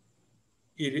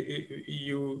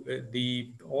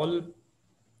 the all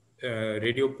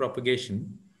radio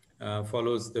propagation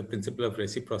follows the principle of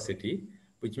reciprocity,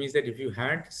 which means that if you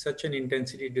had such an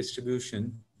intensity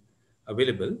distribution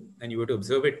available and you were to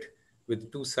observe it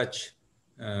with two such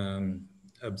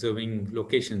observing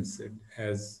locations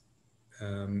as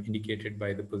indicated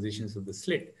by the positions of the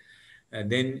slit,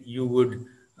 then you would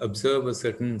observe a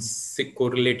certain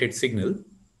correlated signal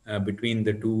between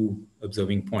the two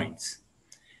observing points.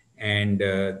 And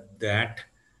that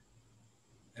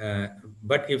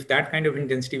but if that kind of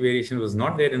intensity variation was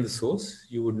not there in the source,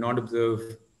 you would not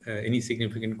observe any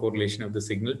significant correlation of the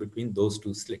signal between those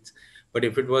two slits. But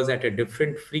if it was at a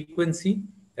different frequency,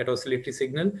 that oscillatory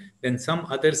signal, then some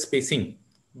other spacing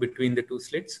between the two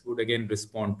slits would again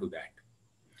respond to that.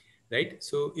 Right?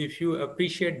 So if you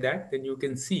appreciate that, then you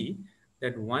can see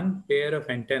that one pair of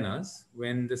antennas,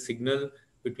 when the signal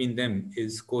between them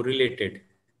is correlated,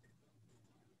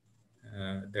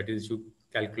 that is, you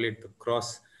calculate the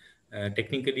cross,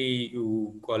 technically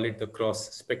you call it the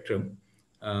cross spectrum,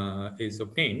 is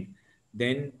obtained,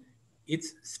 then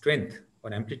its strength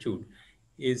or amplitude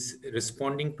is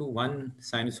responding to one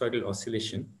sinusoidal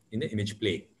oscillation in the image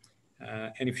plane.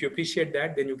 And if you appreciate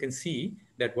that, then you can see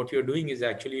that what you're doing is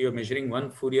actually you're measuring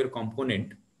one Fourier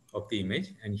component of the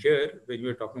image. And here, when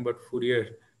we're talking about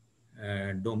Fourier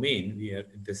domain,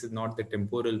 this is not the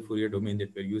temporal Fourier domain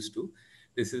that we're used to.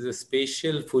 This is a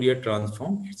spatial Fourier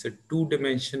transform. It's a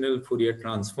two-dimensional Fourier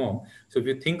transform. So if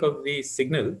you think of the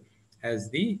signal as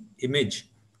the image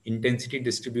intensity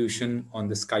distribution on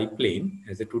the sky plane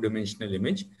as a two-dimensional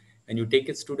image, and you take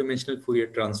its two-dimensional Fourier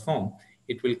transform,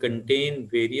 it will contain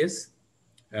various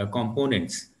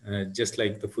components, just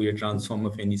like the Fourier transform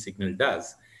of any signal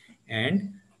does.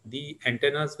 And the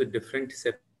antennas with different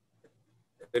separation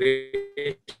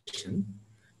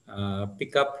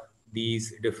pick up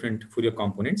these different Fourier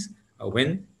components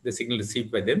when the signal received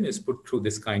by them is put through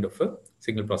this kind of a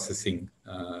signal processing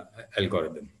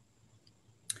algorithm.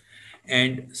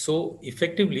 And so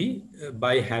effectively,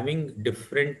 by having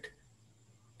different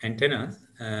antennas,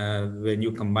 when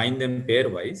you combine them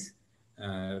pairwise,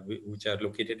 which are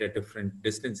located at different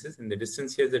distances, and the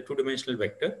distance here is a two-dimensional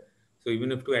vector. So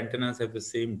even if two antennas have the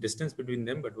same distance between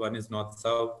them, but one is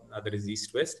north-south, other is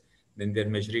east-west, then they're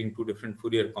measuring two different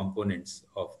Fourier components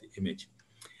of the image.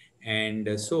 And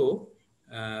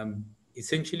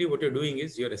essentially what you're doing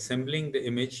is you're assembling the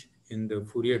image in the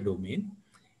Fourier domain.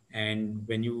 And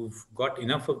when you've got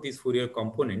enough of these Fourier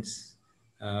components,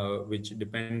 which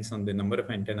depends on the number of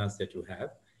antennas that you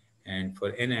have, and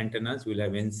for n antennas, we'll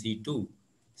have NC2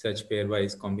 such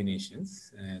pairwise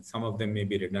combinations. Some of them may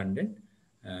be redundant,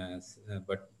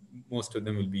 but most of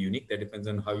them will be unique. That depends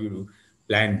on how you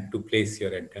plan to place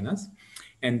your antennas.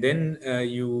 And then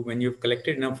when you've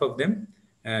collected enough of them,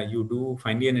 you do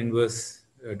finally an inverse,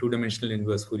 two-dimensional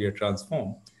inverse Fourier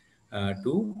transform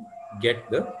to get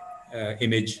the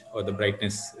image or the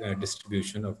brightness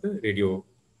distribution of the radio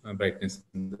brightness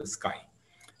in the sky.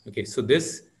 Okay, so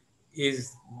this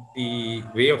is the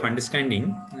way of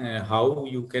understanding how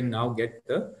you can now get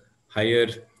the higher.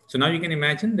 So now you can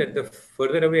imagine that the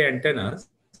further away antennas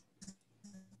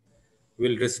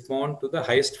will respond to the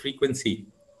highest frequency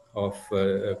of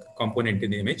component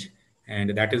in the image,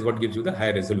 and that is what gives you the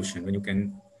higher resolution. When you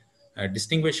can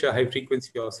distinguish a high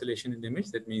frequency oscillation in the image,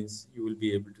 that means you will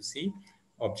be able to see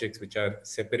objects which are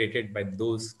separated by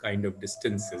those kind of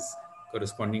distances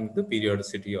corresponding to the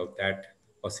periodicity of that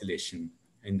oscillation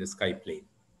in the sky plane.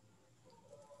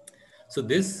 So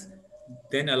this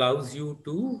then allows you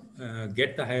to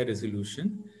get the higher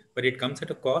resolution, but it comes at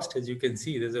a cost. As you can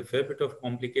see, there's a fair bit of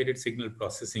complicated signal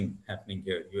processing happening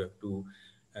here. You have to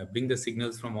bring the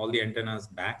signals from all the antennas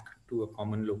back to a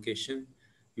common location.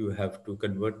 You have to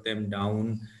convert them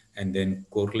down and then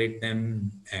correlate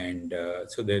them. And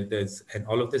so and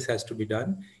all of this has to be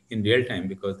done in real time,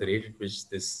 because the rate at which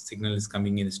this signal is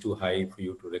coming in is too high for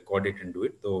you to record it and do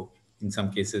it. Though in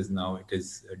some cases now it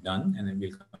is done, and then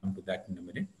we'll come to that in a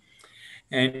minute.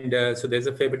 And so there's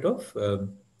a fair bit of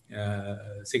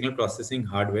signal processing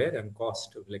hardware and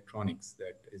cost of electronics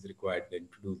that is required then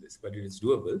to do this, but it is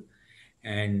doable,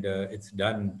 and it's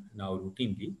done now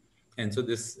routinely. And so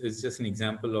this is just an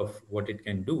example of what it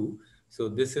can do. So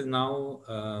this is now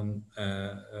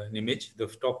an image. The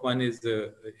top one is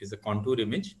a contour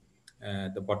image.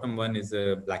 The bottom one is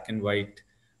a black and white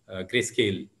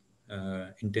grayscale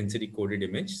intensity coded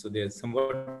image. So they're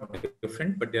somewhat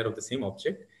different, but they're of the same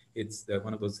object. It's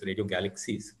one of those radio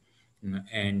galaxies.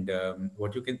 And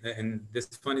what you can, and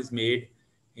this one is made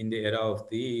in the era of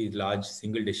the large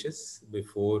single dishes,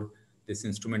 before this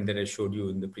instrument that I showed you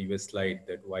in the previous slide,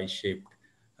 that Y-shaped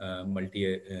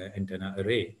multi-antenna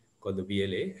array called the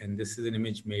VLA. And this is an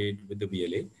image made with the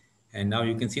VLA. And now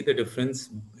you can see the difference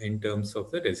in terms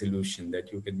of the resolution,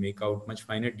 that you can make out much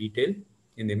finer detail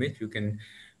in the image. You can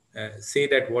say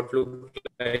that what looked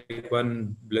like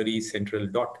one blurry central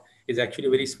dot is actually a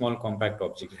very small compact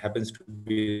object. It happens to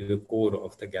be the core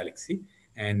of the galaxy,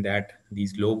 and that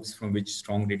these lobes from which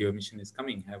strong radio emission is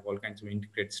coming have all kinds of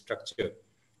integrated structure,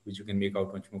 which you can make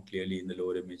out much more clearly in the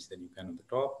lower image than you can on the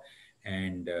top.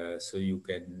 And so you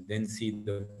can then see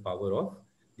the power of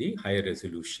the higher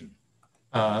resolution.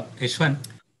 Yashwant,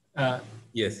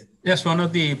 yes. Just one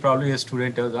of the, probably a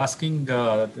student was asking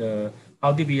how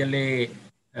the VLA,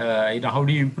 how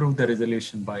do you improve the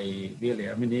resolution by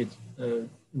VLA? I mean,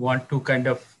 want to kind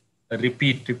of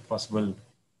repeat, if possible,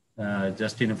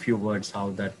 just in a few words, how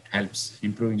that helps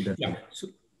improving the. Yeah. So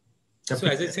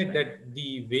as I said, that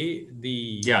the way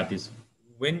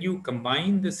when you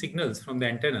combine the signals from the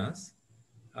antennas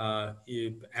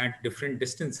at different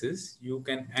distances, you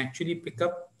can actually pick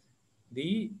up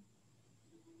the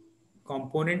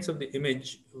components of the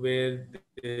image where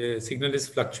the signal is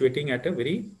fluctuating at a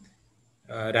very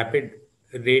rapid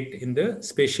rate in the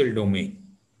spatial domain,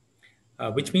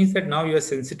 which means that now you are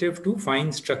sensitive to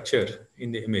fine structure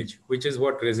in the image, which is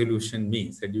what resolution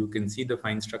means, that you can see the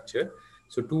fine structure.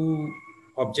 So two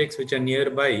objects which are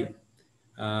nearby,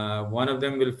 one of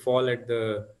them will fall at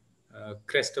the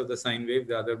crest of the sine wave,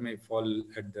 the other may fall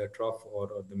at the trough or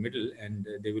the middle, and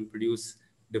they will produce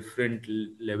different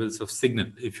levels of signal,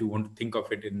 if you want to think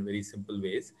of it in very simple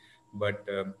ways. But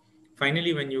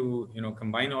finally, when you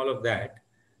combine all of that,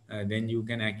 then you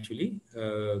can actually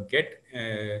get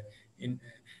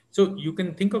so you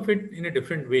can think of it in a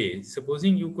different way.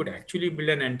 Supposing you could actually build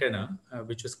an antenna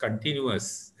which was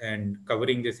continuous and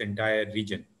covering this entire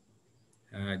region,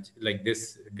 like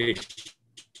this dish,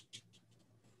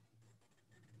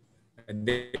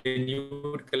 then you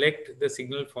would collect the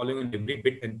signal following on every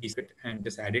bit and piece of it, and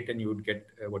just add it, and you would get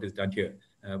what is done here,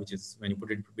 which is when you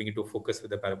bring it to focus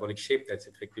with a parabolic shape, that's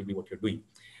effectively what you're doing.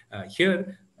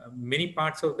 Here, many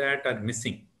parts of that are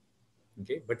missing,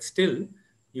 okay? But still,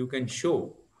 you can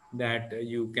show that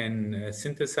you can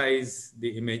synthesize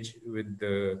the image with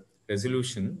the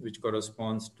resolution, which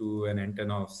corresponds to an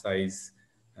antenna of size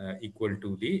equal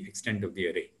to the extent of the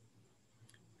array.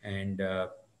 And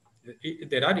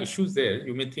there are issues there.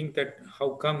 You may think that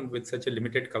how come with such a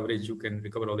limited coverage you can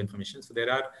recover all the information? So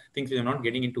there are things we are not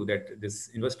getting into, that this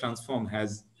inverse transform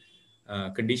has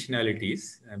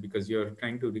conditionalities, because you're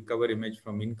trying to recover image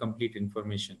from incomplete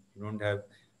information. You don't have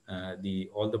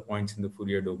all the points in the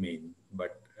Fourier domain,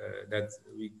 but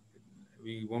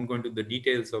we won't go into the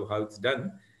details of how it's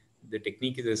done. The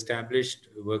technique is established,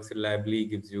 works reliably,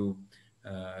 gives you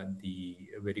the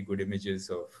very good images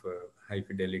of high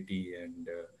fidelity and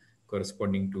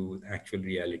corresponding to actual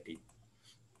reality.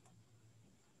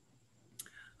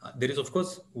 There is, of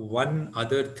course, one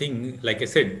other thing. Like I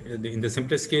said, in the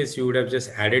simplest case, you would have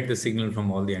just added the signal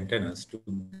from all the antennas to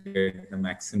get the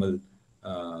maximal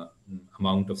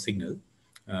amount of signal,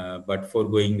 but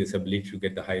foregoing this ability to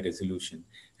get the high resolution.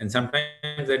 And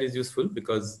sometimes that is useful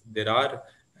because there are,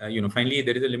 finally,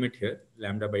 there is a limit here,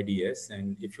 lambda by ds.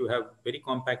 And if you have very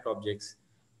compact objects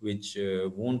which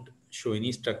won't show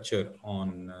any structure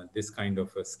on this kind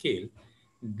of a scale,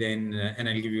 then, and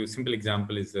I'll give you a simple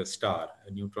example, is a star,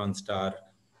 a neutron star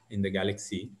in the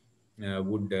galaxy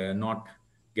would not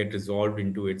get resolved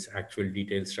into its actual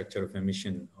detailed structure of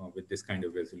emission with this kind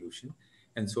of resolution.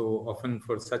 And so often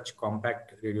for such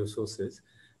compact radio sources,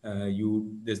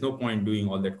 there's no point doing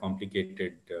all that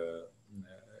complicated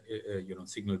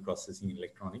signal processing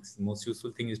electronics. The most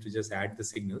useful thing is to just add the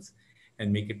signals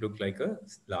and make it look like a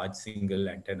large single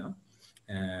antenna.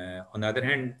 On the other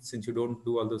hand, since you don't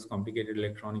do all those complicated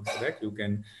electronics for that, you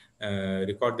can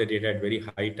record the data at very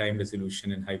high time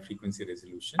resolution and high frequency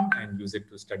resolution and use it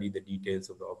to study the details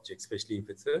of the object, especially if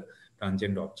it's a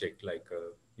transient object like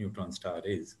a neutron star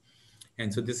is.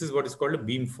 And so this is what is called a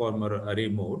beamformer array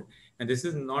mode. And this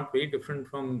is not very different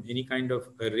from any kind of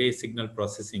array signal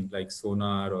processing like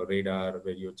sonar or radar,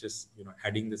 where you're just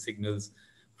adding the signals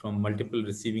from multiple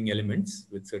receiving elements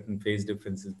with certain phase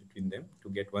differences between them to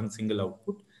get one single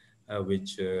output,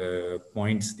 which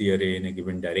points the array in a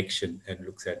given direction and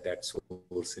looks at that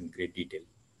source in great detail.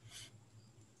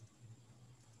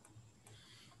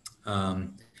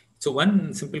 So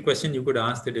one simple question you could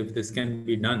ask, that if this can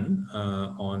be done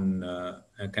on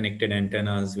connected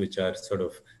antennas, which are sort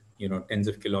of tens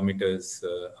of kilometers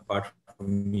apart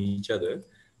from each other,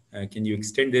 can you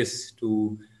extend this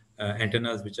to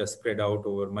antennas which are spread out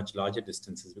over much larger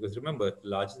distances? Because remember, the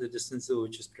larger the distance over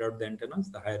which you spread out the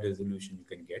antennas, the higher resolution you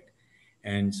can get.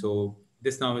 And so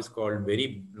this now is called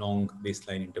very long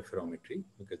baseline interferometry,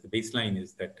 because the baseline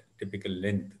is that typical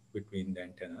length between the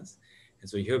antennas. And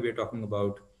so here we're talking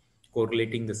about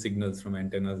correlating the signals from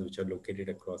antennas which are located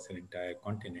across an entire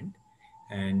continent.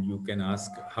 And you can ask,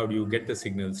 how do you get the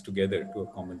signals together to a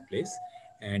common place?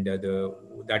 And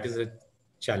that is a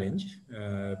challenge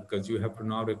because you have to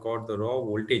now record the raw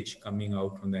voltage coming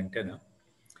out from the antenna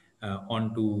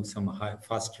onto some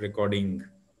fast recording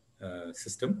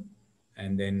system.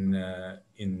 And then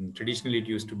traditionally it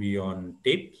used to be on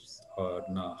tapes or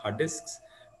hard disks,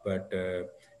 but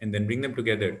and then bring them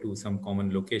together to some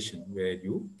common location where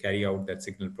you carry out that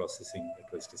signal processing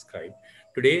that was described.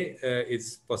 Today,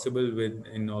 it's possible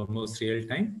in almost real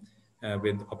time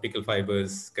with optical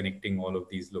fibers connecting all of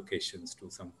these locations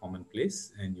to some common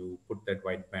place, and you put that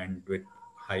wide bandwidth,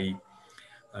 high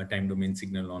time domain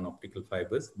signal on optical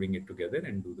fibers, bring it together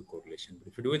and do the correlation.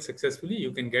 But if you do it successfully,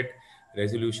 you can get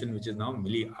resolution which is now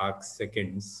milli-arc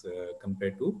seconds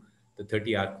compared to the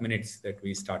 30 arc minutes that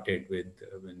we started with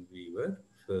when we were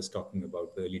first talking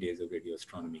about the early days of radio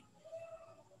astronomy.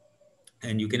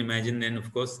 And you can imagine then,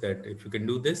 of course, that if you can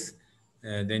do this,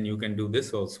 then you can do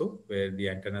this also, where the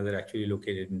antennas are actually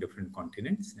located in different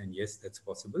continents. And yes, that's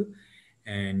possible.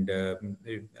 And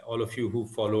all of you who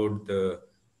followed the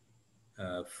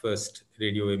first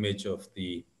radio image of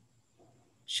the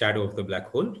shadow of the black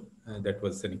hole, that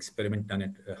was an experiment done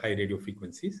at high radio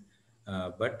frequencies,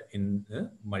 but in a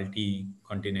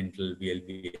multi-continental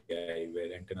VLBI,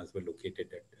 where antennas were located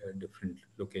at different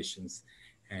locations,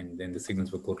 and then the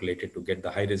signals were correlated to get the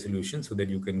high resolution so that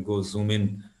you can go zoom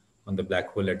in on the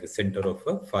black hole at the center of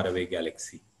a faraway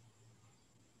galaxy.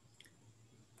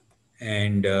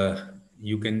 And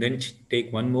you can then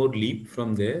take one more leap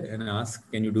from there and ask,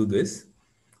 can you do this?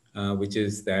 Which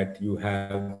is that you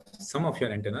have some of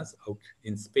your antennas out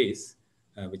in space,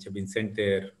 which have been sent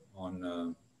there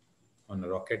on a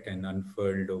rocket and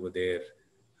unfurled over there.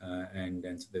 And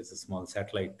so there's a small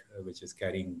satellite which is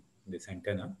carrying this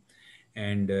antenna.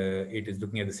 And it is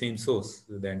looking at the same source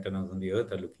the antennas on the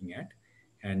Earth are looking at.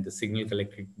 And the signal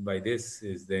collected by this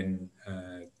is then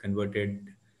converted,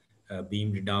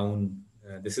 beamed down.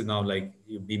 This is now like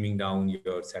you're beaming down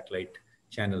your satellite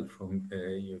channel from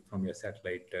your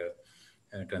satellite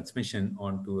transmission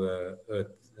onto a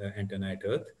Earth antenna at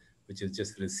Earth, which is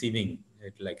just receiving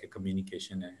it like a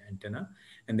communication antenna,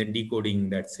 and then decoding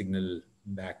that signal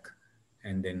back,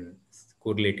 and then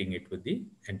correlating it with the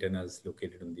antennas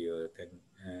located on the Earth.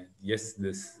 And yes,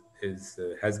 this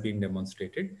has been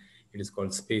demonstrated. It is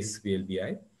called Space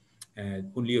VLBI.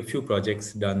 Only a few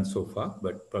projects done so far,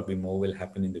 but probably more will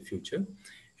happen in the future.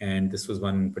 And this was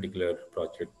one particular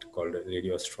project called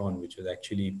Radio Astron, which was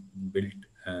actually built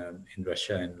in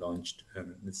Russia and launched.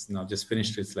 It's now just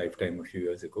finished its lifetime a few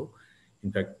years ago.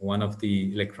 In fact, one of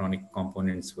the electronic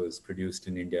components was produced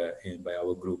in India by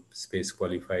our group, Space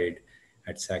Qualified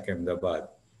at SAC Ahmedabad,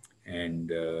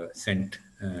 and sent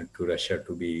to Russia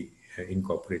to be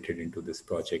incorporated into this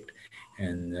project.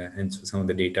 And so some of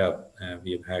the data,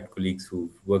 we have had colleagues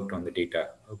who've worked on the data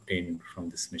obtained from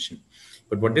this mission.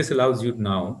 But what this allows you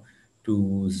now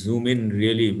to zoom in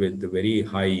really with the very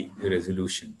high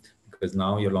resolution, because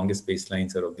now your longest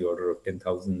baselines are of the order of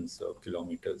 10,000s of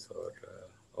kilometers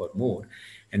or more.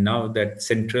 And now that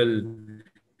central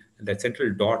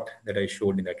dot that I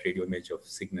showed in that radio image of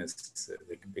Cygnus,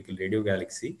 the typical radio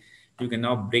galaxy, you can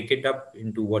now break it up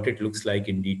into what it looks like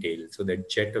in detail. So that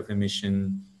jet of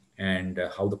emission and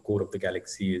how the core of the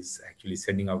galaxy is actually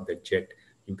sending out that jet,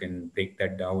 you can break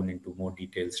that down into more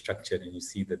detailed structure, and you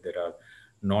see that there are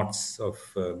knots of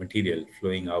material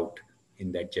flowing out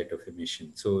in that jet of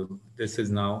emission. So this is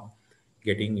now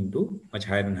getting into much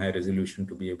higher and higher resolution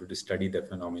to be able to study the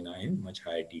phenomena in much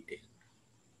higher detail.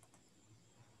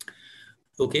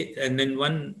 Okay, and then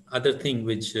one other thing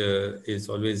which is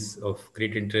always of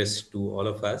great interest to all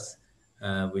of us,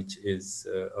 which is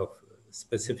of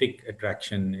specific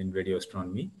attraction in radio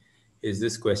astronomy, is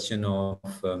this question of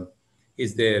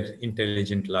is there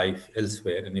intelligent life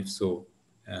elsewhere, and if so,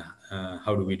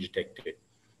 how do we detect it?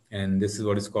 And this is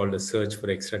what is called a search for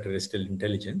extraterrestrial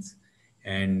intelligence,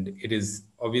 and it is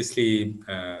obviously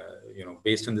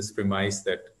based on this premise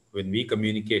that when we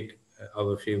communicate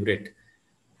our favorite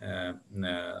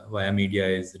via media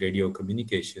is radio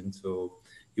communication. So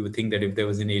you would think that if there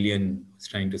was an alien who's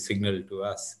trying to signal to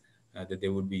us, that they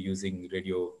would be using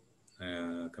radio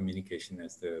communication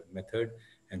as the method.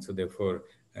 And so therefore,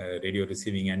 radio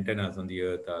receiving antennas on the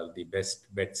Earth are the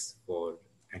best bets for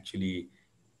actually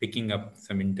picking up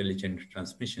some intelligent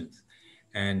transmissions.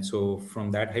 And so from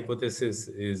that hypothesis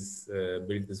is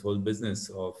built this whole business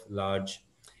of large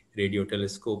radio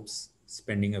telescopes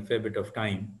spending a fair bit of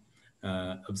time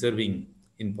observing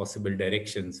in possible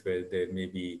directions where there may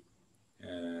be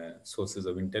sources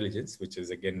of intelligence, which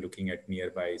is again looking at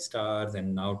nearby stars.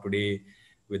 And now today,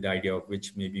 with the idea of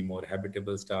which may be more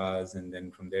habitable stars, and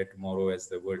then from there tomorrow, as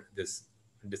the world, this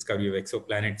discovery of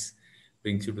exoplanets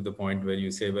brings you to the point where you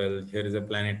say, well, here is a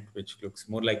planet which looks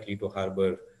more likely to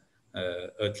harbor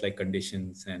Earth-like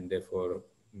conditions, and therefore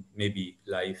maybe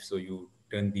life. So you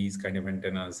turn these kind of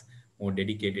antennas more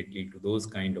dedicatedly to those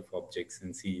kind of objects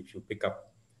and see if you pick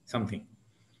up something.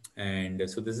 And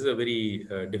so this is a very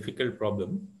difficult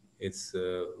problem. It's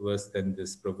worse than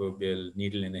this proverbial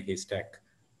needle in a haystack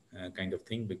kind of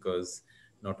thing, because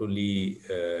not only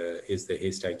is the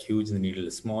haystack huge, the needle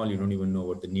is small, you don't even know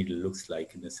what the needle looks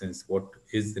like, in the sense, what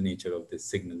is the nature of this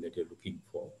signal that you're looking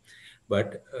for.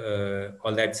 But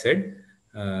all that said,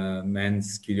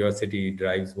 man's curiosity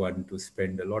drives one to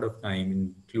spend a lot of time,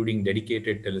 including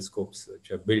dedicated telescopes which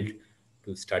are built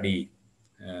to study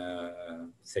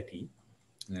SETI.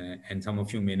 And some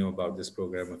of you may know about this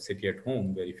program of SETI at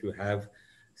Home, where if you have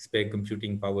spare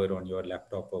computing power on your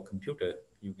laptop or computer,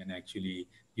 you can actually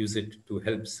use it to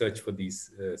help search for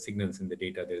these signals in the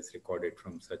data that is recorded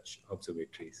from such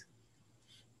observatories.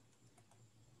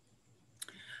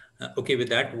 Okay, with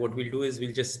that, what we'll do is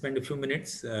we'll just spend a few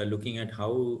minutes looking at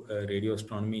how radio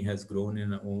astronomy has grown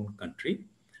in our own country,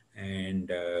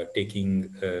 and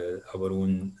taking our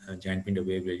own giant millimeter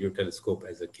wave radio telescope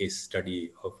as a case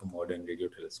study of a modern radio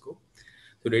telescope.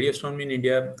 So radio astronomy in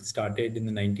India started in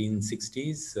the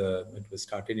 1960s. It was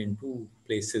started in two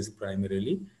places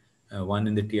primarily. One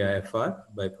in the TIFR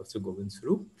by Professor Govind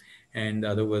Swarup, and the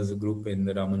other was a group in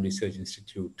the Raman Research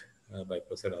Institute by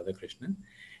Professor Radhakrishnan.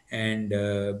 And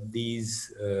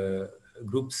these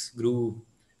groups grew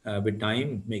with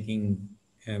time, making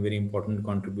very important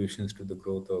contributions to the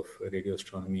growth of radio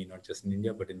astronomy, not just in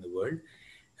India, but in the world.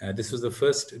 This was the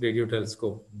first radio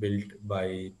telescope built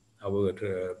by our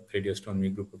radio astronomy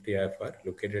group of TIFR,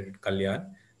 located at Kalyan.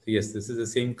 So yes, this is the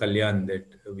same Kalyan that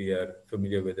we are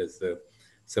familiar with as the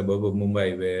suburb of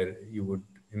Mumbai, where you would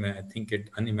think it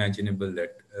unimaginable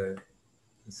that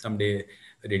someday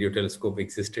a radio telescope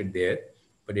existed there,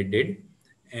 but it did.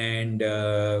 And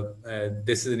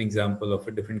this is an example of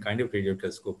a different kind of radio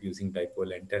telescope using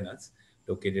dipole antennas,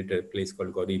 located at a place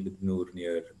called Gauribidnur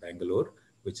near Bangalore,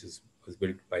 which was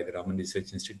built by the Raman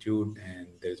Research Institute. And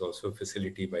there's also a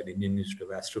facility by the Indian Institute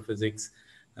of Astrophysics,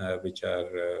 which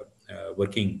are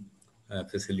working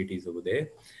facilities over there.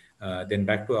 Then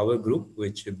back to our group,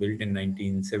 which built in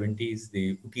 1970s,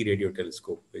 the UTI radio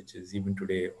telescope, which is even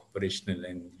today operational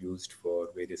and used for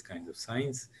various kinds of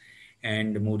science.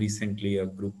 And more recently, a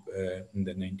group in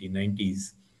the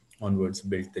 1990s onwards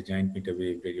built the Giant Meter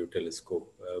Wave Radio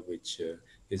Telescope, which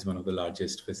is one of the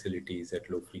largest facilities at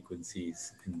low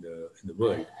frequencies in the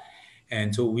world.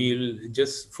 And so we'll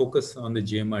just focus on the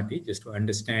GMRT just to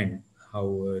understand how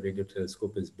a radio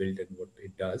telescope is built and what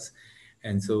it does.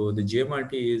 And so the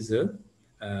GMRT is a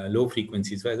low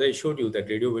frequency. So as I showed you, that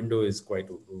radio window is quite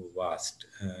vast,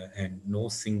 and no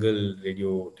single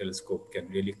radio telescope can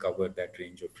really cover that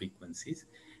range of frequencies.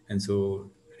 And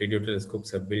so radio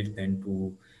telescopes are built then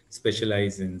to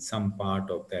specialize in some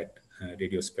part of that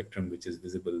radio spectrum which is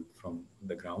visible from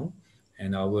the ground.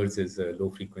 And ours is a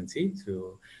low frequency.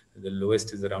 So the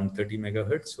lowest is around 30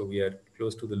 megahertz. So we are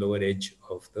close to the lower edge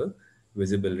of the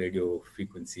visible radio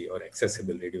frequency or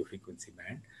accessible radio frequency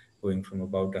band, going from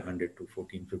about 100 to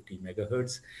 1450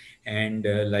 megahertz. And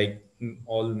like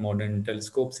all modern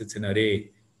telescopes, it's an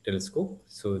array telescope.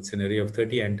 So it's an array of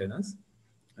 30 antennas,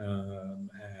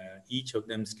 each of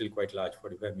them still quite large,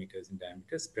 45 meters in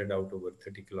diameter, spread out over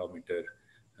 30-kilometer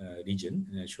region.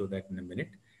 And I'll show that in a minute.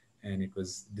 And it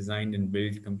was designed and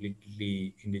built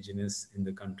completely indigenous in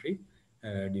the country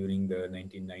during the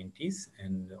 1990s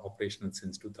and operational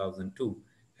since 2002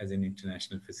 as an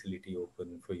international facility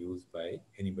open for use by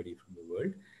anybody from the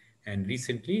world. And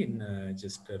recently, in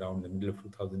just around the middle of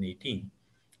 2018,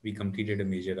 we completed a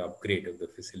major upgrade of the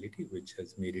facility, which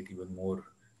has made it even more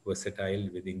versatile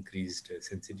with increased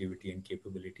sensitivity and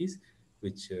capabilities,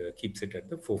 which keeps it at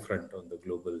the forefront on the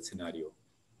global scenario.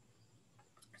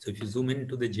 So if you zoom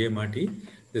into the GMRT,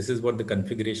 this is what the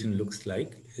configuration looks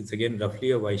like. It's again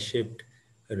roughly a Y-shaped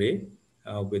array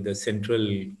with a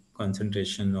central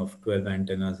concentration of 12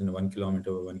 antennas in a 1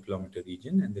 kilometer or 1 kilometer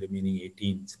region, and the remaining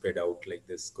 18 spread out like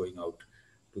this, going out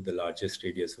to the largest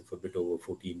radius of a bit over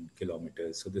 14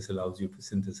 kilometers. So this allows you to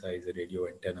synthesize a radio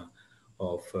antenna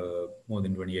of more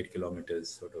than 28 kilometers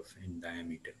sort of in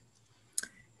diameter.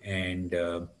 And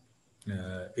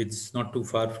it's not too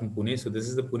far from Pune. So this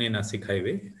is the Pune-Nasik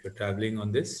highway. If you're traveling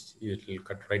on this, it will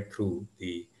cut right through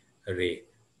the array.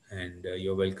 And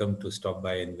you're welcome to stop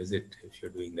by and visit if you're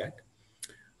doing that.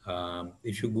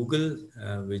 If you Google,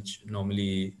 which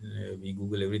normally we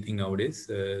Google everything nowadays,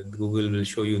 Google will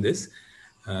show you this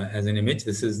as an image.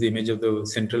 This is the image of the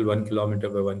central 1 kilometer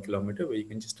by 1 kilometer, where you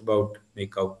can just about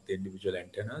make out the individual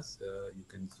antennas. You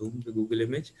can zoom the Google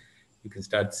image. You can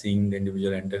start seeing the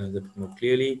individual antennas a bit more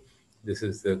clearly. This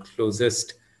is the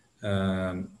closest,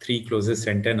 three closest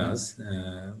antennas,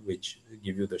 which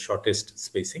give you the shortest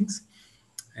spacings.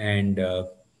 And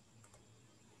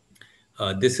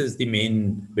this is the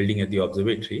main building at the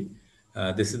observatory.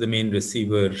 This is the main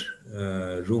receiver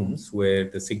rooms where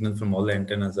the signals from all the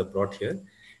antennas are brought here.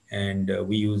 And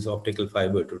we use optical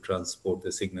fiber to transport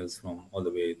the signals from all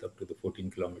the way up to the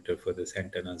 14-kilometer furthest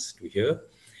antennas to here.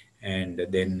 And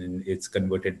then it's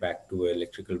converted back to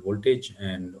electrical voltage,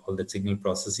 and all that signal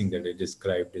processing that I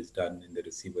described is done in the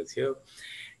receivers here.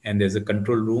 And there's a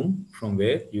control room from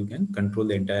where you can control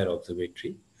the entire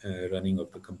observatory running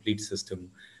of the complete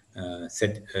system,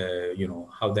 set,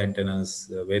 how the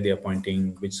antennas, where they are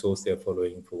pointing, which source they are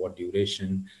following, for what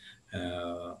duration,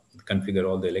 configure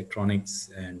all the electronics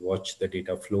and watch the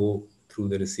data flow through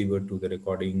the receiver to the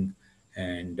recording,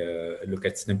 and look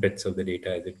at snippets of the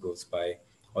data as it goes by.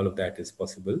 All of that is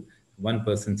possible. One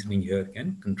person sitting here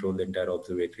can control the entire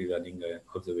observatory, running an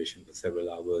observation for several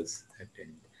hours at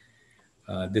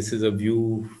end. This is a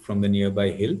view from the nearby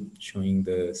hill showing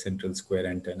the central square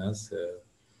antennas.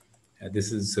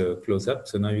 This is close up.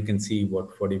 So now you can see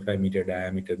what 45-meter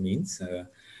diameter means.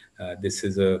 This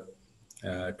is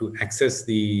to access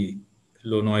the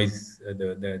low noise,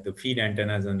 the feed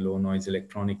antennas and low noise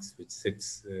electronics, which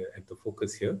sits at the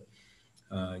focus here.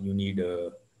 You need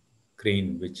a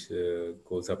crane which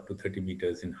goes up to 30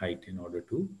 meters in height in order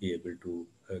to be able to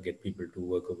get people to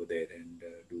work over there and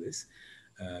do this.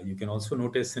 You can also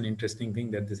notice an interesting thing,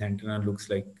 that this antenna looks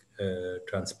like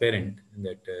transparent,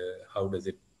 that how does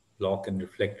it block and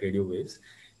reflect radio waves.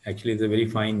 Actually, it's a very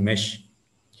fine mesh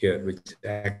here which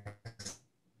acts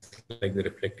like the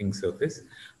reflecting surface,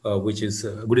 which is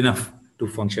good enough to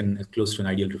function as close to an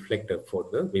ideal reflector for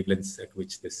the wavelengths at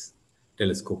which this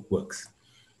telescope works.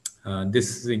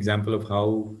 This is an example of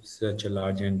how such a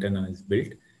large antenna is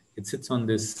built. It sits on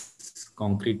this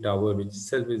concrete tower, which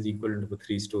itself is equivalent to a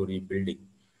 3-story building.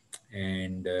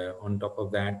 And on top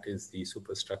of that is the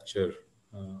superstructure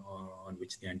on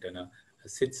which the antenna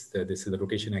sits. This is the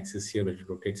rotation axis here, which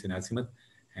rotates in azimuth.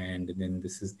 And then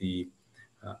this is the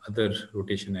other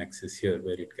rotation axis here,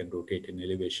 where it can rotate in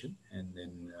elevation. And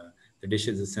then the dish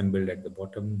is assembled at the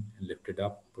bottom and lifted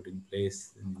up, put in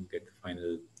place, and you get the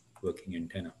final working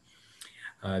antenna.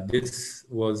 This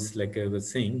was, like I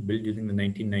was saying, built during the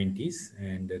 1990s,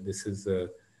 and this is a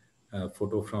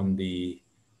photo from the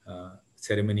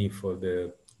ceremony for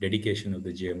the dedication of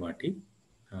the GMRT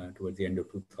towards the end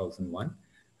of 2001,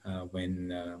 when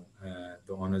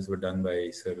the honors were done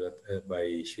by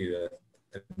by Shri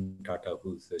Ratan Tata,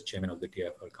 who's the chairman of the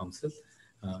TIFR Council.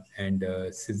 And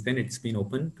since then, it's been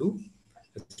open to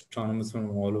astronomers from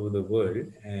all over the world,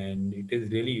 and it is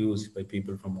really used by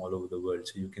people from all over the world.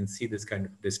 So you can see this kind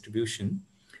of distribution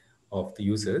of the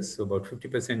users. So about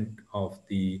 50% of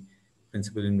the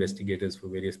principal investigators for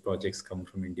various projects come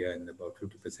from India, and about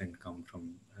 50% come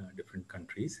from different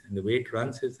countries. And the way it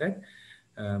runs is that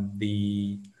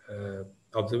the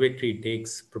observatory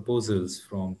takes proposals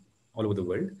from all over the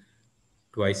world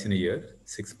twice in a year,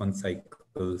 6-month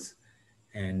cycles,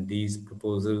 and these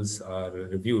proposals are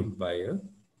reviewed by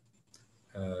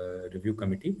a review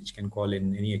committee, which can call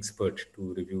in any expert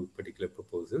to review particular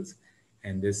proposals.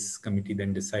 And this committee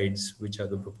then decides which are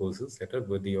the proposals that are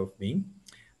worthy of being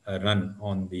run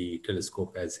on the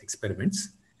telescope as experiments.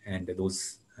 And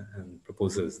those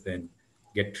proposals then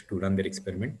get to run their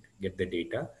experiment, get the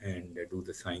data, and do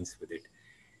the science with it.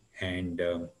 And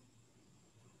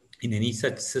in any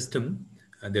such system,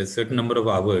 there's a certain number of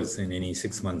hours in any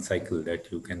 6-month cycle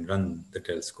that you can run the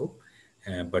telescope.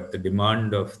 But the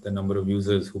demand of the number of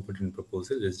users who put in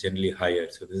proposals is generally higher.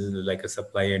 So this is like a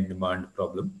supply and demand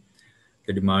problem.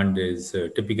 The demand is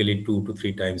typically 2 to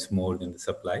 3 times more than the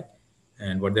supply.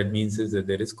 And what that means is that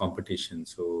there is competition.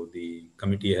 So the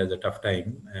committee has a tough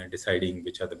time deciding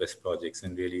which are the best projects,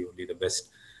 and really only the best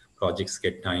projects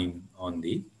get time on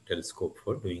the telescope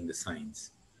for doing the science.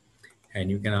 And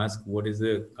you can ask, what is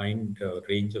the kind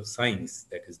range of science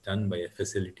that is done by a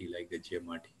facility like the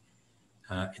GMRT?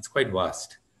 It's quite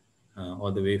vast,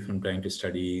 all the way from trying to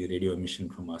study radio emission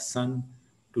from our sun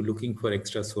to looking for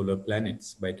extrasolar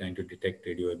planets by trying to detect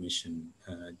radio emission,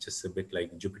 just a bit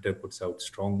like Jupiter puts out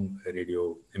strong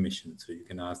radio emission. So you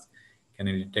can ask, can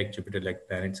I detect Jupiter-like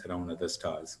planets around other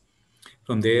stars?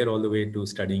 From there, all the way to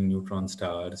studying neutron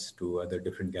stars, to other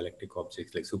different galactic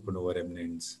objects like supernova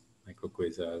remnants,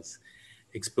 microquasars,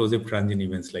 explosive transient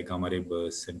events like gamma ray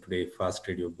bursts, and today fast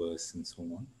radio bursts, and so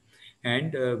on.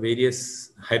 And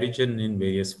various hydrogen in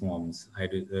various forms,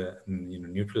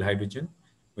 neutral hydrogen,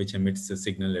 which emits a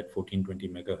signal at 1420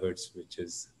 megahertz, which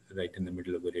is right in the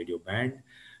middle of the radio band,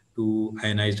 to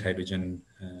ionized hydrogen,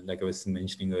 like I was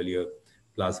mentioning earlier,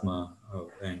 plasma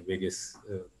and various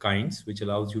kinds, which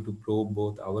allows you to probe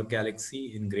both our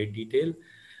galaxy in great detail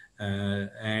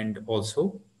and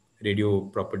also radio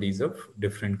properties of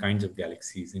different kinds of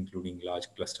galaxies, including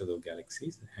large clusters of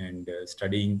galaxies, and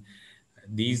studying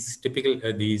these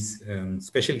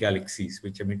special galaxies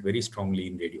which emit very strongly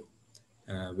in radio,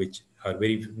 which are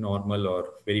very normal or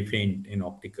very faint in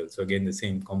optical. So again, the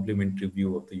same complementary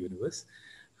view of the universe,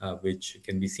 which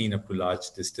can be seen up to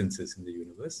large distances in the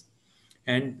universe,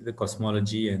 and the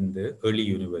cosmology and the early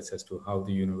universe as to how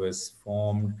the universe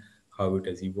formed, how it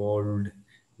has evolved,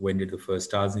 when did the first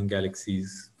stars and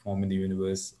galaxies form in the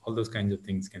universe. All those kinds of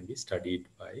things can be studied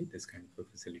by this kind of a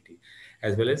facility,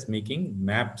 as well as making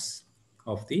maps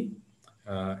of the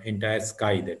entire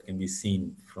sky that can be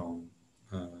seen from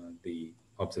the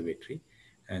observatory.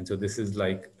 And so this is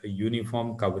like a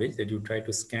uniform coverage that you try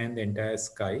to scan the entire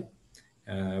sky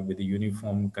with a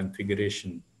uniform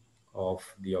configuration of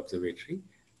the observatory,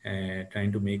 and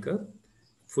trying to make a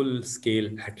full scale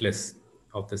atlas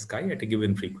of the sky at a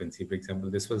given frequency. For example,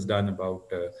 this was done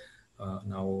about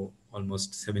now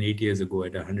almost 7-8 years ago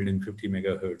at 150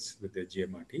 megahertz with the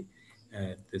GMRT.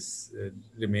 This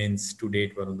remains to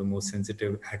date one of the most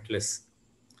sensitive atlas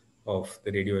of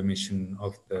the radio emission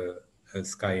of the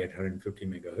sky at 150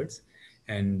 megahertz.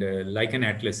 And like an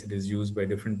atlas, it is used by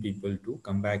different people to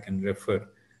come back and refer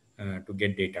to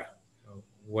get data.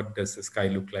 What does the sky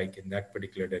look like in that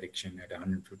particular direction at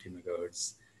 150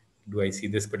 megahertz? Do I see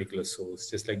this particular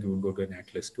source? Just like you would go to an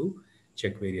atlas to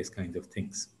check various kinds of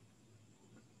things.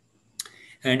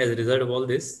 And as a result of all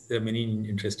this, there are many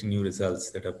interesting new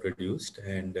results that are produced,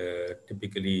 and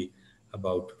typically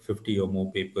about 50 or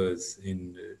more papers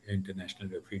in international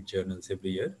refereed journals every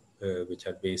year, which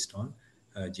are based on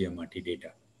GMRT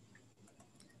data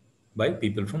by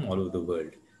people from all over the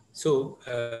world. So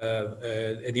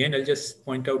at the end, I'll just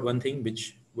point out one thing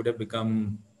which would have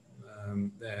become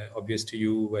obvious to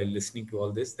you while listening to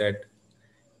all this, that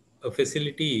a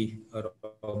facility or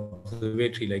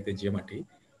observatory like the GMRT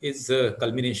is a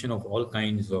culmination of all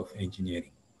kinds of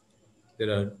engineering. There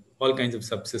are all kinds of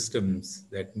subsystems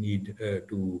that need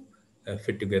to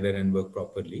fit together and work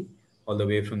properly, all the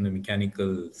way from the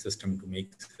mechanical system to make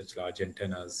such large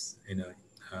antennas in a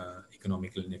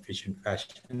economical and efficient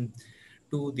fashion,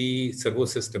 to the servo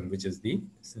system, which is the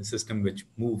system which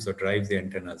moves or drives the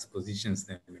antennas, positions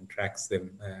them, and tracks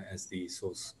them as the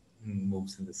source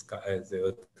moves in the sky, as the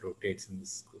Earth rotates in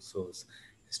this source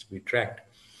is to be tracked,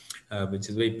 which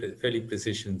is fairly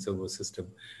precision servo system.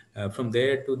 From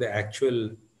there to the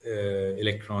actual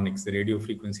electronics, the radio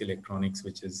frequency electronics,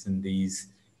 which is in these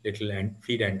little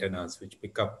feed antennas which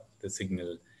pick up the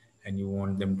signal, and you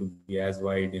want them to be as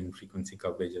wide in frequency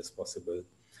coverage as possible.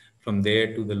 From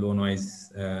there to the low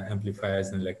noise amplifiers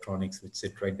and electronics, which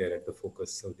sit right there at the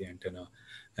focus of the antenna.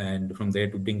 And from there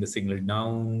to bring the signal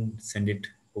down, send it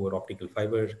over optical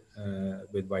fiber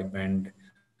with wideband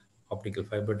optical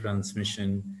fiber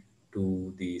transmission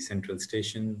to the central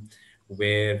station,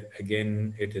 where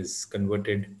again it is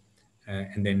converted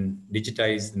and then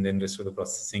digitized, and then rest of the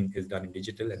processing is done in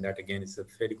digital. And that again is a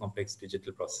very complex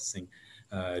digital processing,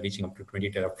 reaching up to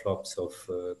 20 teraflops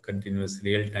of continuous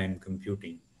real-time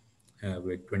computing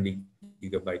with 20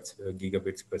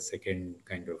 gigabits per second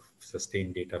kind of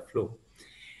sustained data flow.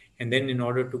 And then in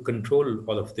order to control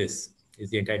all of this is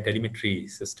the entire telemetry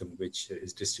system, which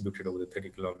is distributed over the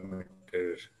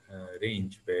 30-kilometer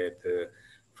range, where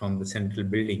from the central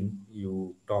building,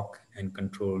 you talk and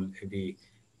control every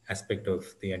aspect of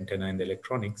the antenna and the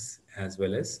electronics, as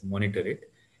well as monitor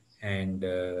it. And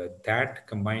that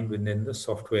combined with then the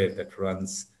software that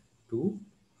runs to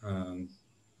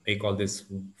make all this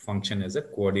function as a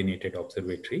coordinated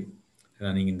observatory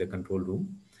running in the control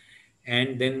room.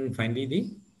 And then finally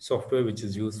the software which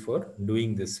is used for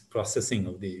doing this processing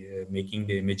of the making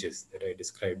the images that I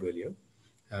described earlier,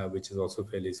 which is also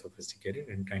fairly sophisticated,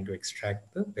 and trying to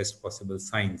extract the best possible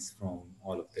signs from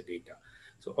all of the data.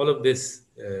 So all of this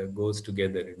goes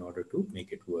together in order to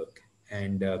make it work.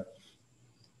 And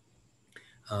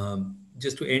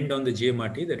just to end on the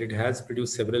GMRT, that it has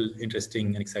produced several interesting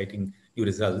and exciting new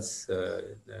results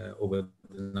over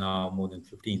now more than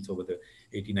 15, so over the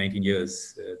 18, 19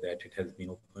 years that it has been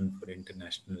open for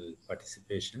international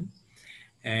participation.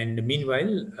 And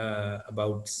meanwhile,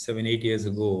 about 7, 8 years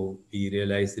ago, we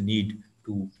realized the need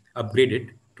to upgrade it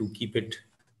to keep it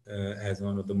as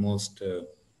one of the most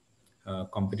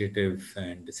competitive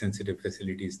and sensitive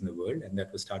facilities in the world. And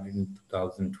that was started in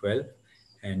 2012.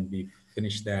 And we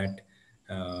finished that,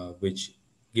 which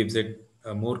gives it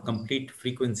a more complete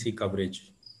frequency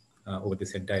coverage over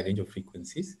this entire range of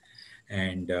frequencies.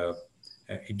 And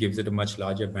it gives it a much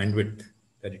larger bandwidth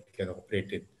that it can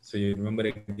operate in. So you remember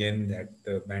again that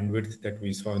the bandwidth that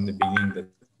we saw in the beginning, that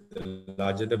the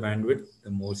larger the bandwidth, the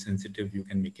more sensitive you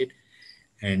can make it.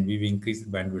 And we've increased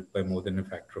the bandwidth by more than a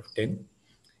factor of 10.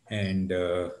 And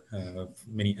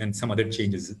some other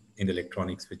changes in the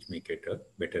electronics which make it a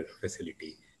better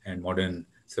facility, and modern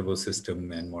servo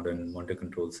system and modern monitor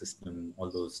control system,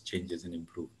 all those changes and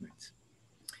improvements.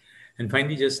 And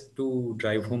finally, just to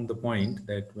drive home the point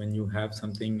that when you have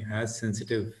something as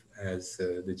sensitive as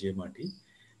the GMRT,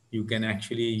 you can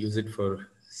actually use it for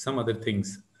some other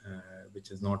things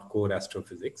which is not core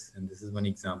astrophysics. And this is one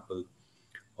example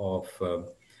of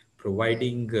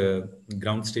providing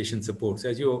ground station supports.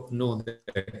 As you know,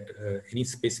 that any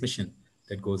space mission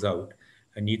that goes out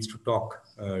needs to talk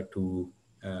to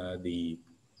the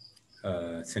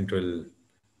central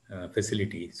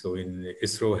facility. So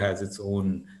ISRO has its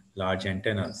own large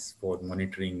antennas for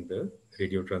monitoring the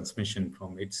radio transmission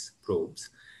from its probes.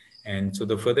 And so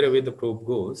the further away the probe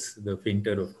goes, the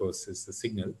fainter, of course, is the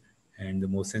signal, and the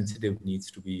more sensitive needs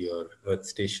to be your Earth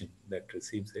station that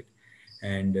receives it.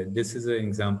 And this is an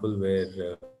example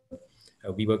where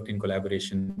we worked in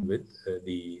collaboration with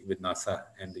NASA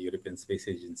and the European Space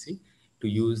Agency to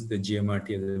use the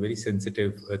GMRT as a very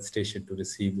sensitive Earth station to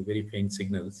receive the very faint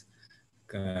signals,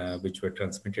 which were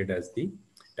transmitted as the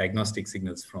diagnostic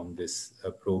signals from this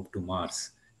probe to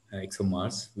Mars,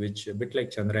 ExoMars, which a bit like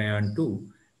Chandrayaan-2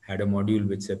 had a module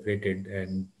which separated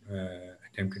and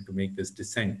attempted to make this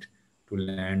descent to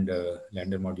land a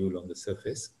lander module on the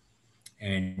surface.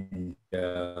 And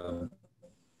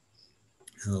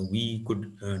we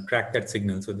could track that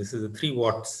signal. So this is a 3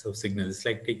 watts of signal. It's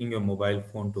like taking your mobile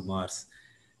phone to Mars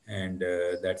and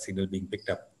that signal being picked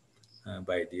up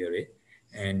by the array.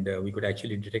 And we could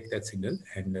actually detect that signal.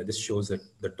 And this shows that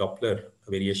the Doppler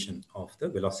variation of the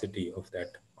velocity of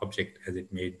that object as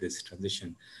it made this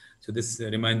transition. So this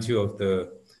reminds you of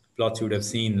the plots you would have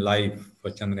seen live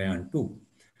for Chandrayaan-2,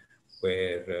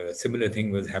 where a similar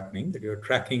thing was happening, that you're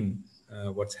tracking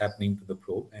what's happening to the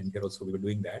probe. And here also we were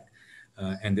doing that.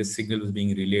 And this signal was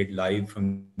being relayed live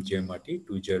from GMRT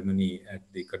to Germany at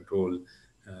the control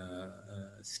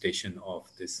station of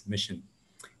this mission.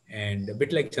 And a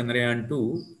bit like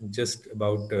Chandrayaan-2, just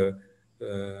about a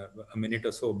minute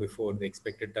or so before the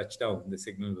expected touchdown, the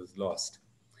signal was lost.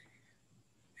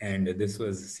 And this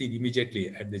was seen immediately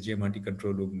at the GMRT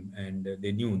control room, and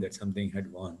they knew that something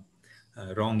had gone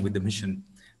wrong with the mission,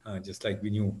 just like we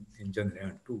knew in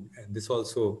Chandrayaan 2. And this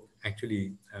also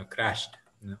actually crashed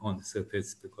on the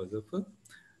surface because of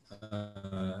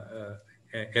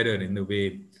error in the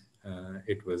way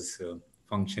it was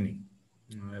functioning.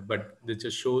 But this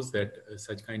just shows that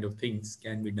such kind of things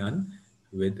can be done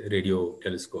with radio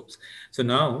telescopes. So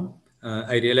now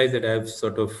I realize that I've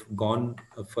sort of gone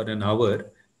for an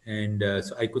hour, and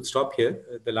so I could stop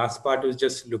here. The last part was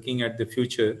just looking at the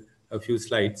future, a few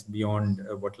slides beyond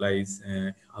what lies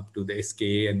up to the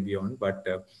SKA and beyond. But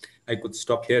I could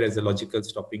stop here as a logical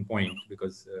stopping point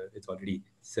because it's already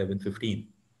 7:15.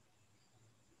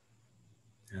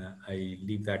 I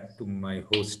leave that to my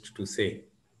host to say.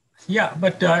 Yeah,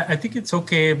 but I think it's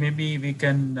okay. Maybe we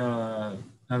can,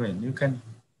 I mean, you can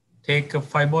take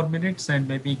 5 more minutes and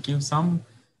maybe give some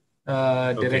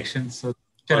Okay. directions. So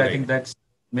All I right. think that's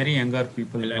many younger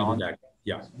people I'll do on. that.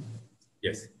 Yeah.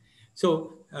 Yes.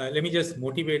 So let me just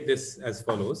motivate this as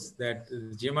follows: that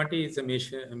GMRT is a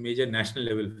major national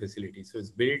level facility. So it's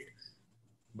built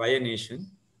by a nation,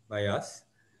 by us,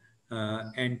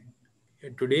 and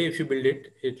today, if you build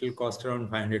it, it will cost around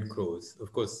 500 crores.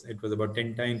 Of course, it was about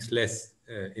 10 times less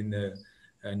in the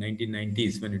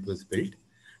 1990s when it was built.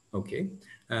 Okay,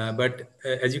 but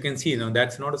as you can see,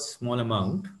 that's not a small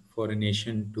amount for a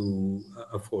nation to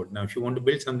afford. Now, if you want to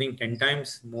build something 10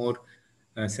 times more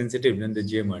sensitive than the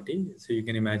GMRT, so you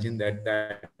can imagine that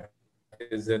that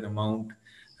is an amount.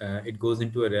 It goes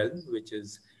into a realm which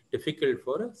is difficult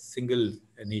for a single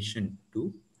nation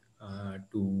to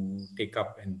take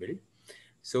up and build.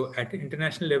 So at an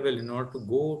international level, in order to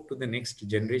go to the next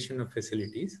generation of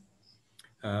facilities,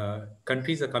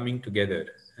 countries are coming together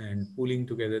and pooling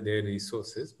together their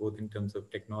resources, both in terms of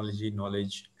technology,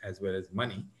 knowledge, as well as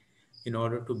money, in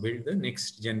order to build the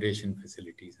next generation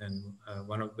facilities. And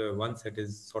one of the ones that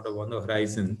is sort of on the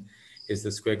horizon is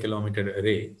the Square Kilometer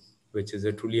Array, which is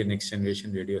a truly a next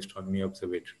generation radio astronomy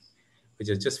observatory, which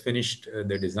has just finished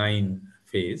the design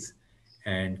phase,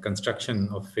 and construction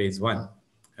of phase one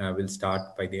will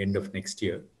start by the end of next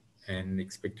year, and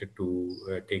expected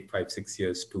to take 5-6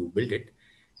 years to build it.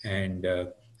 And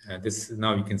this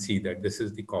now you can see that this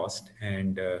is the cost,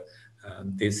 and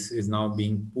this is now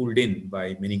being pulled in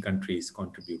by many countries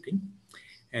contributing.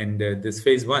 And this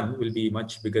phase one will be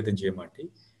much bigger than GMRT.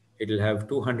 It will have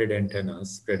 200 antennas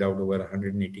spread out over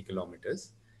 180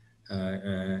 kilometers.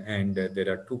 And there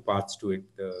are two parts to it.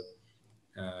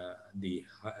 The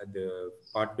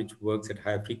part which works at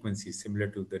higher frequencies, similar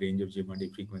to the range of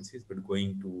GMRT frequencies, but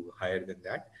going to higher than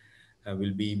that,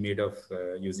 will be made of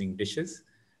using dishes,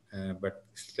 but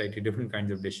slightly different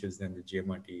kinds of dishes than the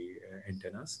GMRT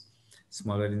antennas.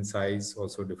 Smaller in size,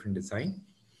 also different design,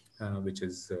 which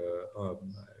is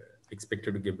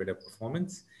expected to give better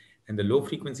performance. And the low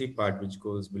frequency part, which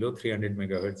goes below 300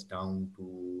 megahertz down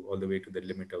to all the way to the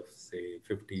limit of, say,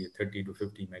 30 to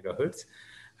 50 megahertz,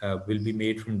 will be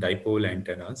made from dipole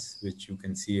antennas, which you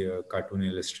can see a cartoon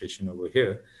illustration over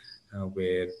here,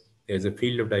 where there's a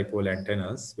field of dipole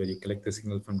antennas where you collect the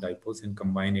signal from dipoles and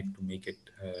combine it to make it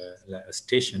a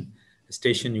station. A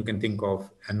station you can think of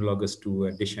analogous to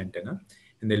a dish antenna,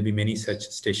 and there'll be many such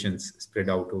stations spread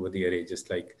out over the array, just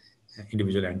like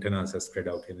individual antennas are spread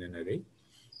out in an array.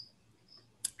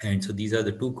 And so these are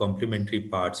the two complementary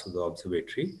parts of the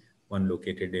observatory, one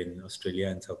located in Australia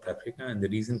and South Africa. And the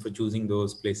reason for choosing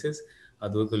those places are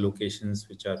those the locations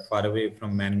which are far away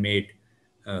from man-made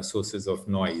sources of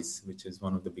noise, which is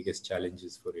one of the biggest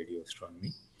challenges for radio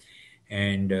astronomy.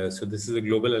 And so this is a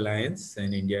global alliance,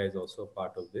 and India is also a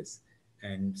part of this.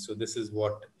 And so this is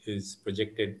what is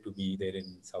projected to be there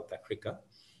in South Africa,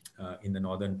 in the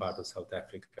northern part of South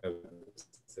Africa,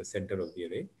 the center of the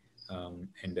array.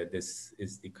 And this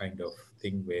is the kind of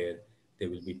thing where there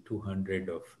will be 200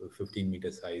 of 15-meter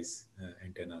size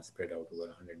antennas spread out over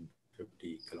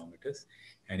 150 kilometers.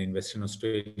 And in Western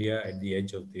Australia, at the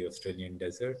edge of the Australian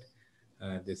desert,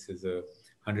 this is a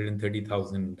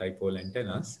 130,000 dipole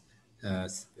antennas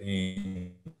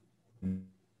in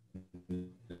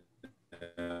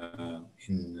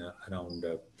around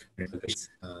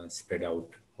spread out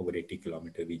over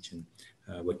 80-kilometer region,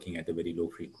 working at the very low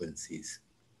frequencies.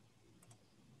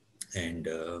 And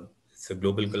it's a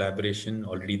global collaboration.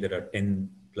 Already there are 10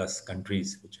 plus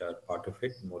countries which are part of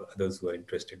it, more others who are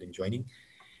interested in joining,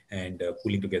 and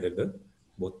pooling together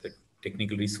both the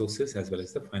technical resources as well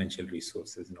as the financial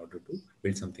resources in order to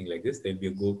build something like this. There'll be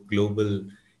a global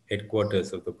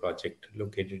headquarters of the project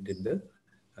located in the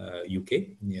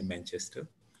UK near Manchester.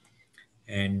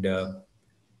 And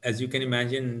as you can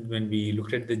imagine, when we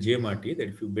looked at the GMRT, that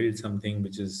if you build something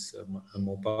which is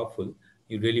more powerful,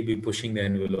 you'd really be pushing the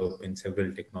envelope in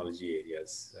several technology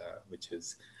areas, which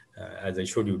is, as I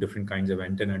showed you, different kinds of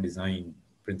antenna design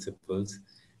principles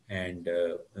and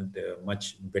the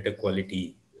much better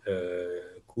quality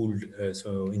cooled.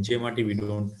 So in GMRT, we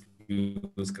don't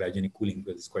use cryogenic cooling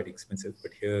because it's quite expensive.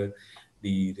 But here,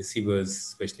 the receivers,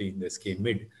 especially in the SK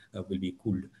mid, will be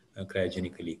cooled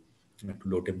cryogenically to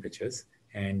low temperatures.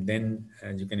 And then,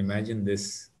 as you can imagine,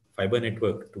 this fiber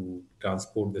network to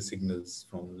transport the signals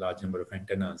from large number of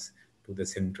antennas to the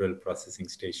central processing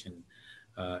station.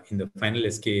 In the final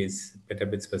SK is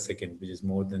petabits per second, which is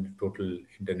more than the total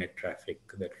internet traffic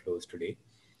that flows today.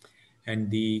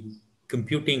 And the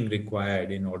computing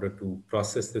required in order to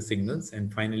process the signals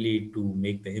and finally to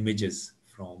make the images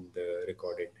from the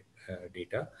recorded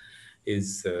data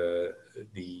is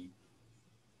the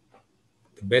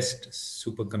best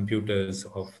supercomputers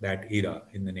of that era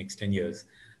in the next 10 years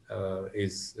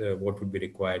is what would be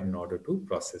required in order to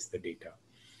process the data.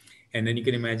 And then you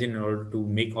can imagine, in order to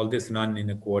make all this run in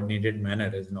a coordinated manner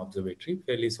as an observatory,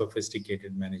 fairly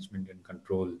sophisticated management and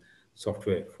control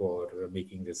software for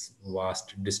making this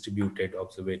vast distributed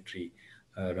observatory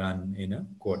run in a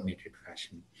coordinated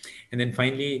fashion. And then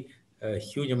finally,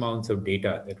 huge amounts of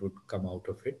data that would come out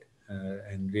of it.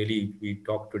 And really, we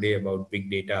talk today about big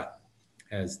data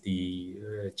as the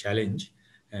challenge,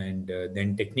 and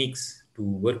then techniques to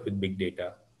work with big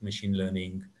data, machine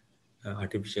learning,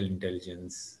 artificial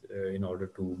intelligence, in order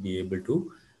to be able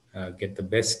to get the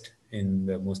best in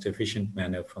the most efficient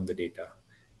manner from the data,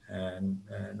 and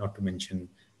not to mention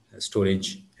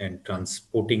storage and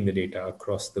transporting the data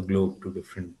across the globe to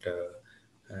different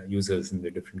users in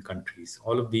the different countries.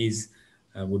 All of these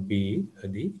would be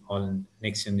the all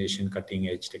next generation cutting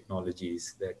edge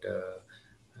technologies that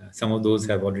some of those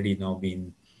have already now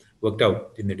been worked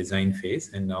out in the design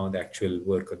phase, and now the actual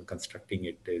work on constructing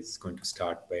it is going to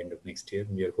start by end of next year.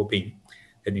 We are hoping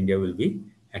that India will be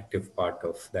active part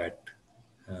of that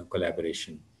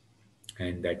collaboration,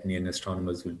 and that Indian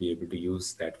astronomers will be able to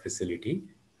use that facility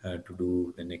to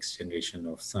do the next generation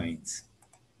of science.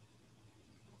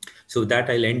 So that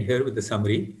I'll end here with the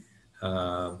summary,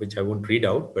 which I won't read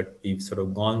out, but we've sort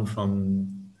of gone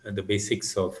from the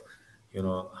basics of,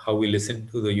 how we listen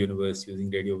to the universe using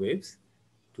radio waves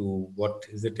to what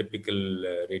is the typical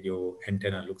radio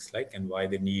antenna looks like and why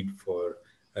the need for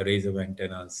arrays of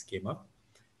antennas came up,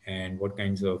 and what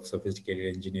kinds of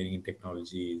sophisticated engineering and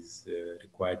technology is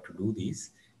required to do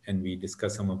these. And we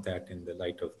discuss some of that in the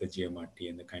light of the GMRT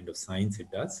and the kind of science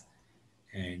it does.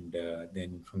 And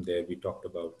then from there, we talked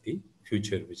about the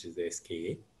future, which is the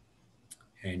SKA.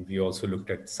 And we also looked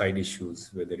at side issues,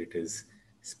 whether it is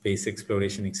space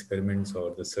exploration experiments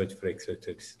or the search for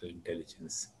extraterrestrial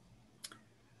intelligence.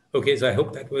 Okay, so I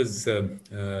hope that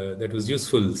was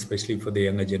useful, especially for the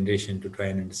younger generation, to try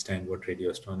and understand what radio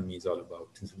astronomy is all about.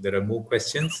 Since there are more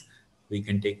questions, we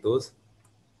can take those.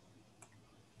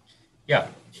 Yeah.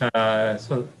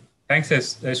 So thanks,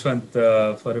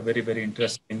 Yashwant, for a very, very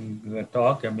interesting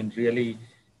talk. I mean, really,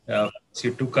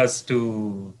 you took us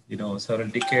to, several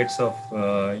decades of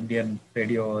Indian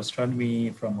radio astronomy,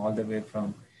 from all the way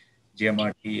from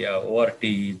GMRT, ORT,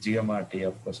 GMRT,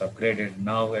 of course, upgraded.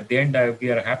 Now, at the end,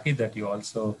 we are happy that you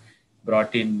also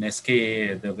brought in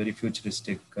SKA, the very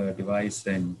futuristic device,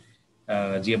 and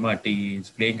GMRT is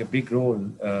playing a big role,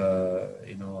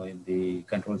 in the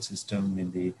control system,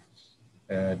 in the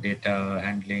data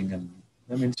handling. And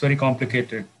I mean, it's very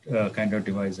complicated kind of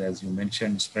device, as you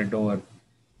mentioned, spread over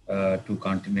two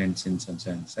continents in some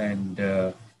sense.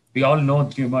 And we all know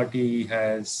GMRT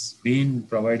has been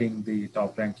providing the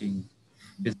top ranking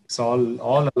physics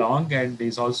all along, and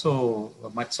is also a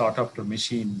much sought after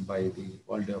machine by the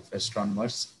world of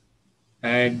astronomers.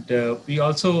 And we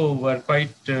also were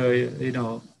quite,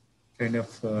 kind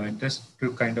of interested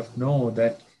to kind of know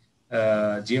that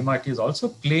GMRT has also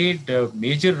played a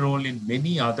major role in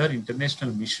many other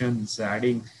international missions,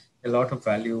 adding a lot of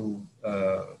value,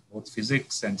 both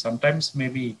physics and sometimes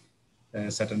maybe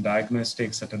certain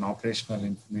diagnostics, certain operational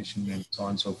information, and so on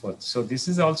and so forth. So this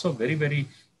is also very, very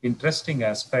interesting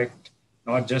aspect,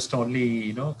 not just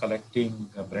only, collecting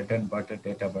bread and butter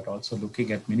data, but also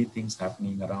looking at many things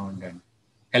happening around and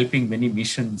helping many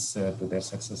missions to their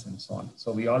success and so on.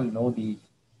 So we all know the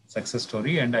success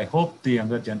story, and I hope the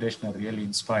younger generation are really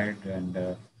inspired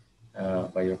and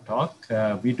by your talk.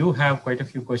 We do have quite a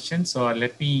few questions, so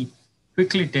let me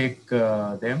quickly take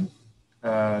them.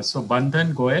 So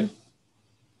Bandhan Goel.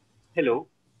 Hello.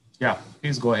 Yeah,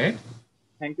 please go ahead.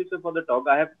 Thank you, sir, for the talk.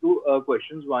 I have two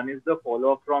questions. One is the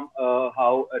follow-up from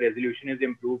how a resolution is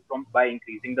improved by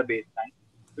increasing the baseline.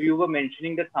 So you were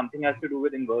mentioning that something has to do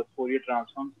with inverse Fourier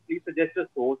transforms. Please suggest a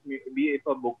source, maybe if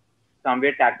a book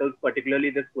somewhere tackles particularly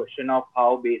this question of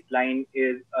how baseline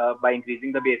is, by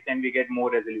increasing the baseline, we get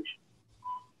more resolution.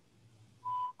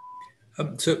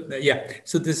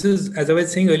 So this is, as I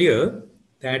was saying earlier,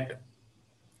 that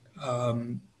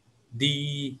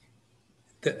the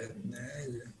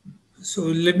so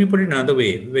let me put it another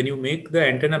way. When you make the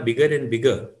antenna bigger and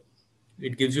bigger,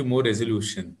 it gives you more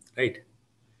resolution, right?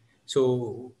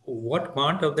 So what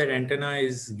part of that antenna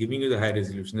is giving you the high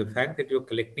resolution? The fact that you're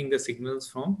collecting the signals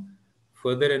from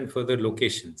further and further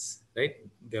locations, right?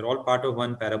 They're all part of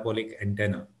one parabolic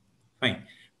antenna. Fine.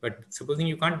 But supposing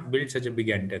you can't build such a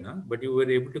big antenna, but you were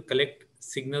able to collect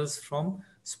signals from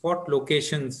spot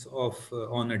locations of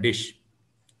on a dish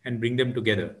and bring them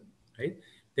together, right?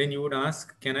 Then you would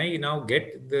ask, can I now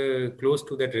get the close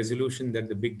to that resolution that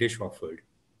the big dish offered?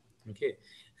 Okay,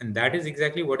 and that is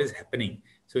exactly what is happening.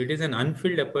 So it is an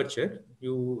unfilled aperture.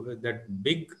 You that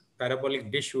big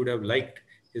parabolic dish you would have liked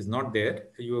is not there.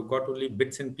 You have got only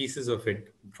bits and pieces of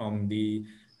it from the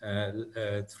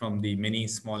many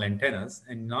small antennas,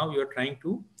 and now you are trying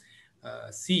to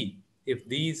see if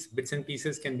these bits and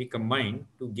pieces can be combined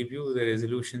to give you the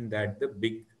resolution that the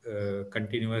big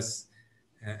continuous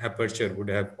aperture would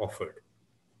have offered.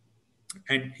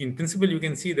 And in principle, you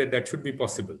can see that that should be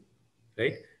possible,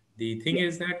 right? The thing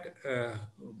is that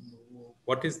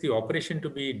what is the operation to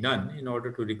be done in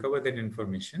order to recover that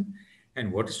information,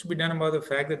 and what is to be done about the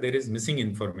fact that there is missing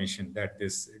information, that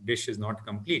this dish is not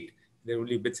complete, there are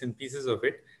only bits and pieces of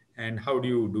it, and how do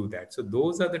you do that? So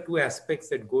those are the two aspects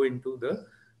that go into the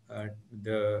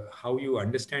how you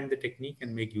understand the technique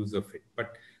and make use of it.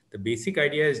 But the basic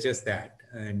idea is just that,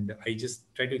 and I just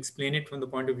try to explain it from the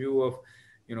point of view of,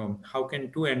 how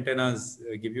can two antennas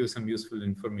give you some useful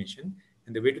information.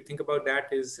 And the way to think about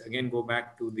that is, again, go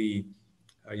back to the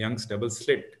Young's double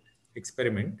slit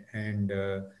experiment and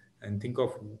think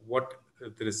of what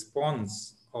the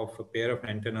response of a pair of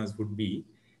antennas would be.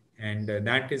 And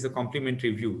that is a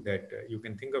complementary view, that you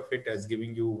can think of it as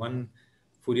giving you one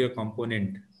Fourier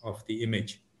component of the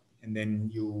image. And then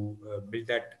you build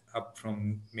that up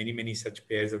from many, many such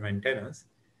pairs of antennas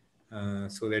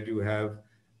so that you have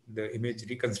the image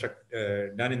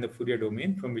done in the Fourier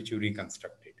domain from which you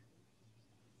reconstruct it.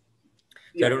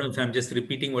 So I don't know if I'm just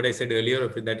repeating what I said earlier, or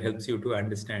if that helps you to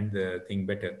understand the thing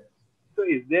better. So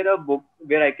is there a book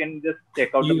where I can just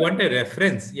check out? You want a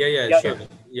reference? Yeah, sure.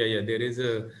 Yeah. There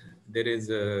is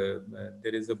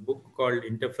a book called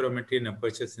Interferometry and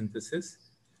Aperture Synthesis,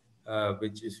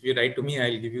 which if you write to me,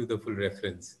 I'll give you the full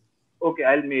reference. Okay,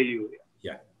 I'll mail you.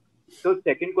 Yeah. So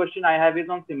second question I have is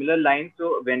on similar lines.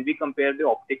 So when we compare the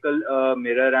optical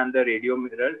mirror and the radio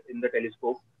mirror in the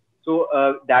telescope, so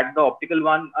that the optical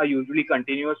one are usually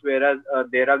continuous, whereas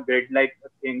there are grid-like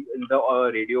things in the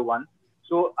radio one.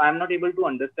 So I'm not able to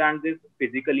understand this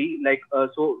physically. Like,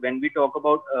 so when we talk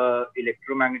about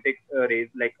electromagnetic rays,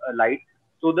 like light,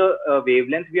 so the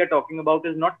wavelength we are talking about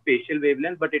is not spatial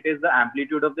wavelength, but it is the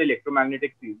amplitude of the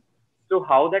electromagnetic field. So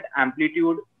how that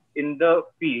amplitude in the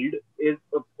field is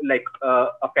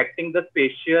affecting the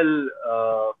spatial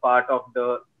part of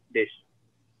the dish?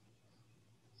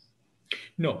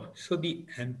 No. So the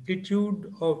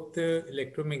amplitude of the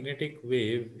electromagnetic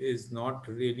wave is not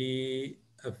really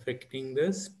affecting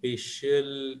the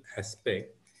spatial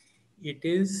aspect. It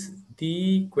is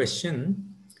the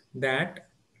question that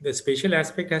the spatial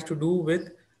aspect has to do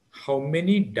with how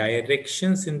many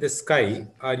directions in the sky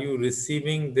are you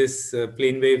receiving this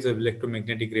plane waves of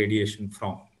electromagnetic radiation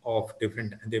from,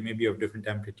 they may be of different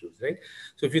amplitudes, right?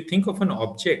 So if you think of an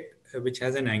object which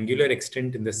has an angular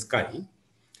extent in the sky,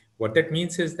 what that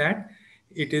means is that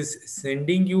it is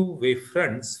sending you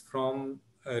wavefronts from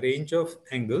a range of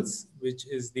angles, which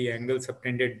is the angle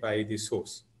subtended by the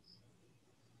source,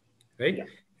 right? Yeah.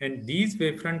 And these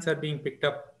wavefronts are being picked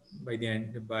up by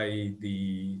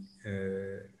the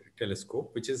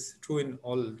telescope, which is true in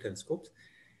all telescopes.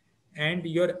 And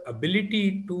your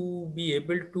ability to be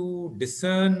able to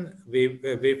discern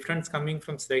wavefronts coming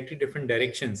from slightly different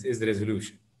directions is the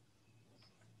resolution.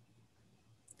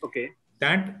 Okay.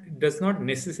 That does not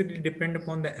necessarily depend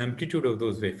upon the amplitude of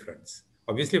those wavefronts.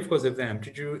 Obviously, of course, if the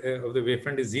amplitude of the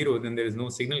wavefront is 0, then there is no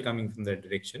signal coming from that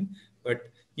direction.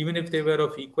 But even if they were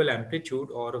of equal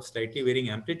amplitude or of slightly varying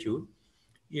amplitude,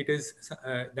 it is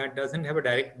that doesn't have a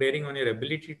direct bearing on your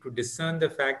ability to discern the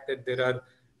fact that there are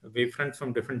wavefronts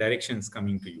from different directions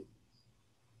coming to you.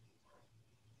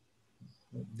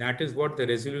 That is what the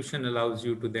resolution allows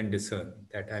you to then discern,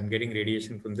 that I'm getting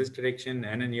radiation from this direction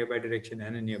and a nearby direction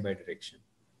and a nearby direction.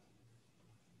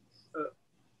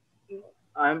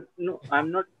 I'm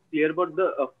not clear about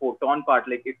the photon part.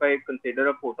 Like if I consider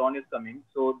a photon is coming,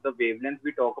 so the wavelength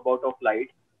we talk about of light,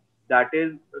 that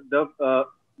is the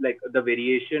like the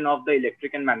variation of the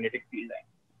electric and magnetic fields.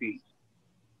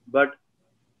 But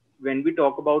when we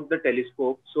talk about the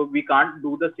telescope, so we can't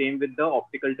do the same with the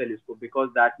optical telescope because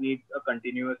that needs a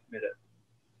continuous mirror.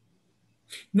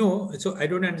 No, so I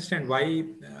don't understand why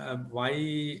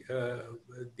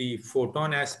the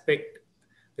photon aspect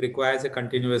requires a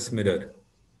continuous mirror.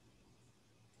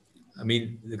 I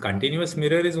mean, the continuous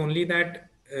mirror is only that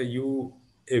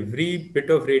every bit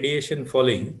of radiation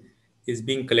falling is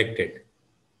being collected.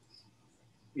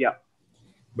 Yeah.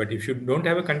 But if you don't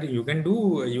have you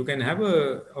can have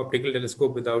a optical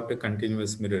telescope without a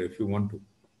continuous mirror if you want to.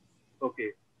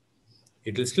 Okay.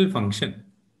 It will still function,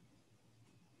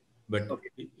 but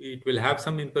Okay. it will have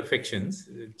some imperfections,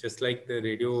 just like the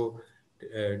radio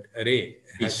array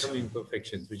has some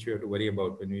imperfections which we have to worry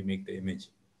about when we make the image.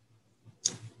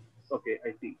 Okay,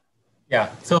 I see. Yeah,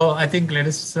 so I think let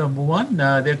us move on.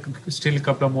 There are still a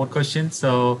couple of more questions.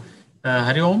 So,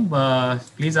 Hari Om,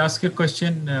 please ask your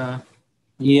question.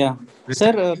 Yeah,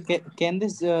 sir, can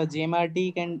this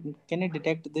GMRT can it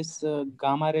detect this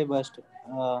gamma ray burst?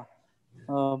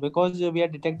 Because we are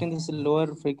detecting this lower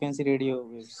frequency radio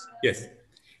waves. Yes,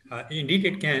 indeed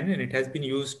it can, and it has been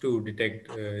used to detect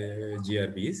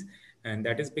GRBs, and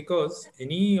that is because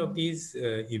any of these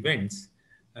events,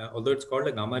 although it's called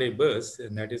a gamma ray burst,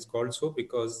 and that is called so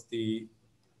because the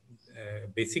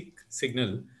basic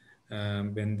signal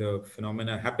when the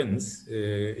phenomena happens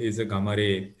is a gamma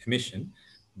ray emission,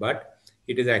 but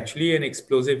it is actually an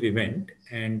explosive event,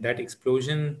 and that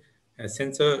explosion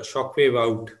sends a shock wave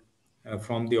out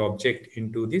from the object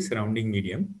into the surrounding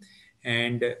medium,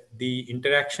 and the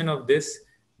interaction of this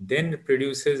then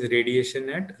produces radiation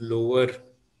at lower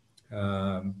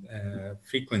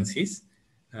frequencies,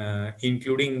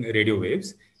 including radio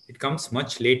waves. It comes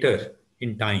much later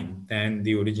in time than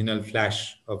the original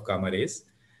flash of gamma rays,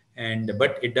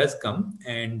 but it does come,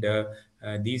 and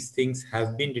these things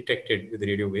have been detected with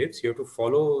radio waves. You have to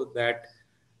follow that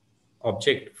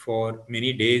object for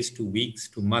many days to weeks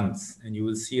to months, and you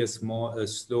will see a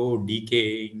slow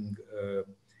decaying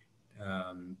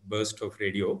burst of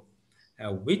radio,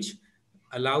 which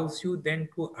allows you then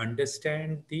to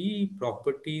understand the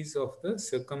properties of the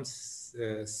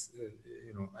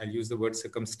I'll use the word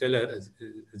circumstellar,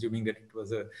 assuming that it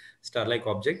was a star-like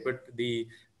object, but the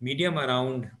medium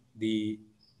around the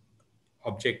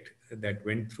object that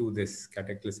went through this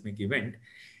cataclysmic event,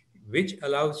 which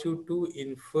allows you to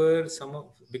infer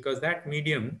because that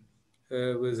medium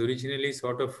was originally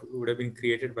would have been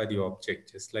created by the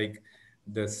object, just like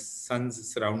the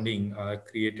sun's surrounding are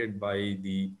created by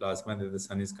the plasma that the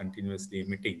sun is continuously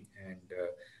emitting, and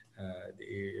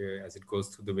as it goes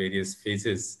through the various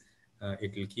phases,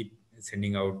 it will keep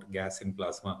sending out gas and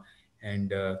plasma,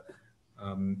 and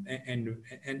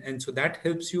so that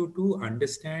helps you to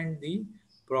understand the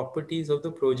properties of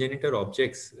the progenitor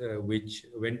objects which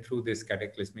went through this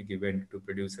cataclysmic event to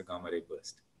produce a gamma ray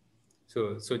burst.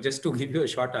 So just to give you a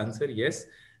short answer, yes,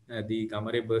 the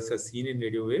gamma ray bursts are seen in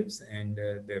radio waves, and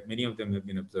many of them have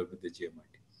been observed with the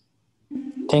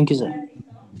GMRT. Thank you, sir.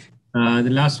 The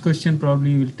last question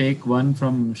probably will take one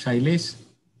from Shailesh.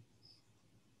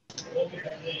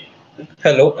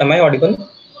 Hello, am I audible?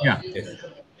 Yeah. Yes.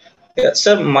 Yeah,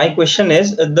 sir, my question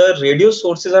is the radio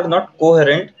sources are not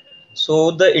coherent.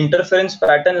 So the interference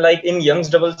pattern, like in Young's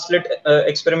double slit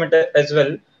experiment as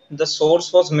well, the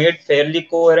source was made fairly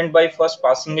coherent by first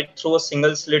passing it through a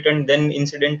single slit and then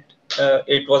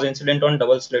it was incident on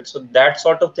double slit. So that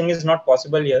sort of thing is not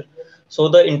possible here. So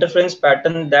the interference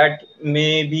pattern that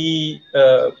may be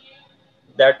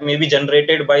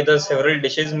generated by the several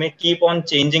dishes may keep on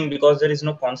changing because there is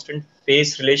no constant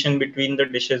phase relation between the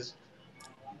dishes.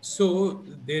 So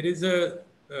there is a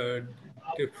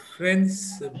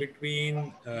difference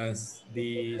between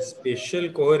the spatial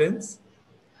coherence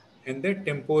and the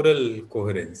temporal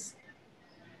coherence.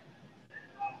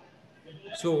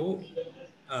 So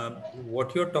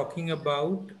what you're talking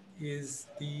about is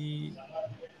the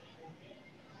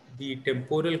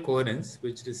temporal coherence,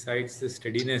 which decides the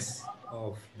steadiness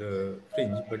of the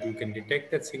fringe, but you can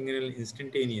detect that signal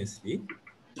instantaneously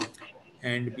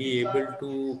and be able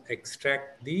to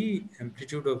extract the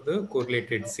amplitude of the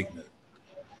correlated signal.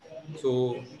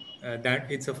 So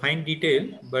that it's a fine detail,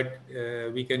 but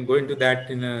we can go into that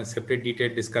in a separate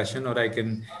detailed discussion, or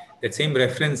that same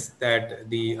reference that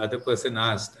the other person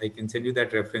asked, I can send you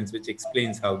that reference which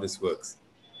explains how this works.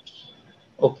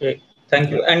 Okay, thank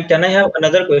you. And can I have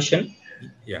another question?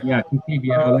 Yeah. Yeah, quickly,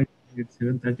 we are already at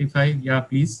 7:35. Yeah,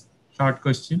 please, short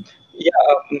question. Yeah,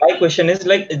 my question is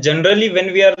like generally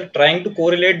when we are trying to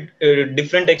correlate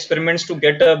different experiments to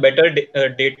get a better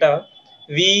data,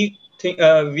 we think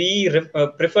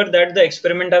prefer that the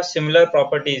experiment have similar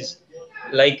properties.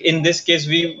 Like in this case,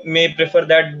 we may prefer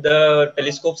that the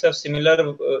telescopes have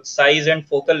similar size and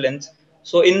focal lengths.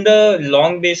 So in the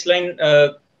long baseline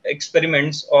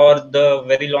experiments or the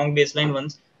very long baseline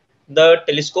ones, the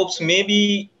telescopes may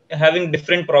be having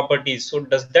different properties. So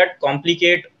does that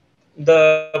complicate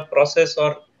the process, or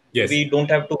we Yes. don't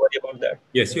have to worry about that?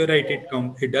 Yes, you're right.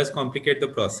 It does complicate the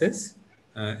process,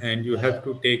 and you have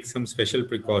to take some special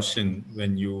precaution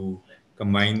when you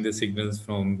combine the signals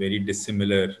from very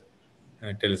dissimilar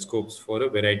telescopes for a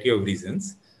variety of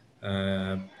reasons.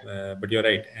 But you're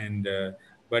right, and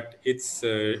but it's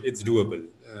doable.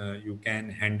 You can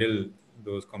handle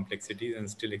those complexities and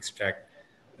still extract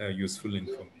useful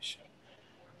information.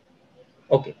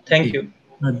 Okay, thank Okay. you.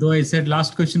 Though I said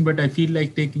last question, but I feel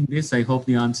like taking this. I hope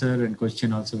the answer and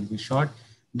question also will be short.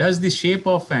 Does the shape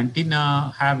of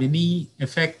antenna have any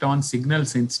effect on signal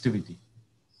sensitivity?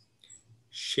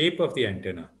 Shape of the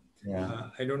antenna. Yeah.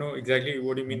 I don't know exactly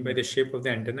what you mean by the shape of the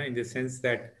antenna, in the sense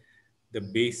that the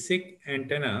basic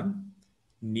antenna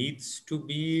needs to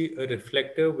be a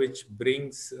reflector which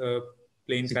brings a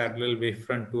plane parallel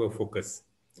wavefront to a focus.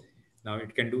 Now,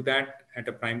 it can do that at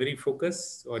a primary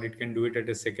focus, or it can do it at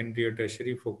a secondary or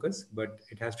tertiary focus, but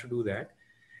it has to do that.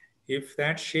 If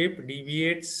that shape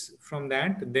deviates from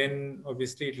that, then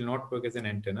obviously it will not work as an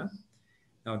antenna.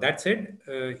 Now, that said,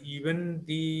 even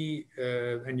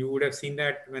and you would have seen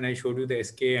that when I showed you the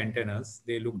SK antennas,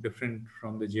 they look different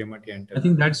from the GMRT I antenna.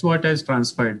 think that's what has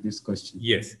transpired this question.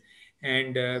 Yes.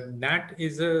 And that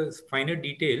is a finer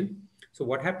detail. So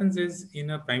what happens is, in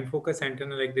a prime focus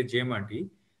antenna like the GMRT,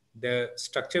 the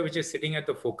structure which is sitting at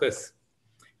the focus,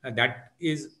 that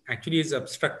is actually is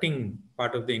obstructing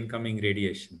part of the incoming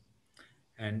radiation.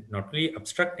 And not only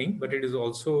obstructing, but it is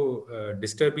also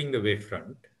disturbing the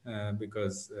wavefront,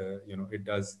 because it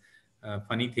does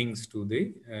funny things to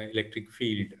the electric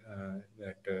field.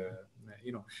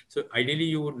 So ideally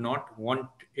you would not want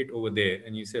it over there.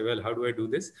 And you say, well, how do I do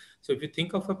this? So if you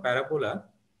think of a parabola,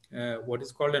 what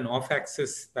is called an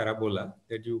off-axis parabola,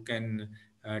 that you can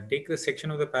take the section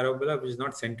of the parabola which is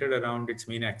not centered around its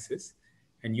main axis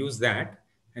and use that,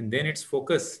 and then its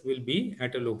focus will be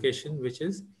at a location which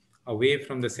is away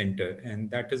from the center,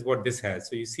 and that is what this has.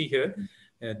 So you see here,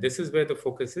 this is where the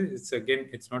focus is.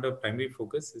 It's not a primary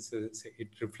focus. It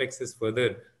reflects this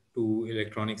further to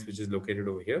electronics, which is located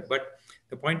over here. But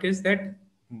the point is that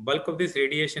bulk of this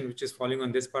radiation, which is falling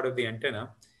on this part of the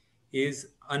antenna, is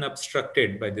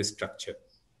unobstructed by this structure.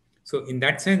 So in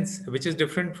that sense, which is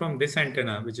different from this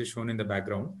antenna, which is shown in the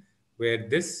background, where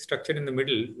this structure in the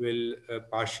middle will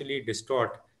partially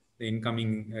distort the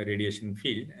incoming radiation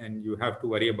field, and you have to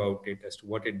worry about it as to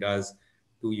what it does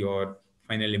to your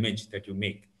final image that you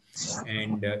make.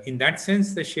 And in that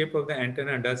sense, the shape of the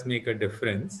antenna does make a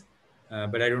difference,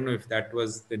 but I don't know if that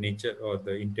was the nature or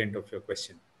the intent of your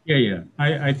question. Yeah.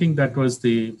 I think that was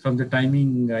from the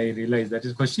timing, I realized that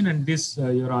is question. And this,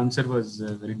 your answer was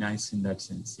very nice in that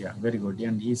sense. Yeah, very good.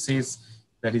 And he says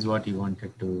that is what he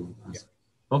wanted to ask.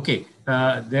 Yeah. Okay.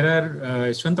 There are,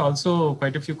 Yashwant, also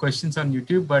quite a few questions on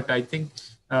YouTube, but I think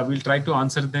we'll try to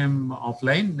answer them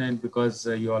offline, and because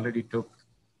you already took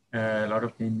a lot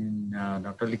of time in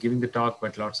not only giving the talk,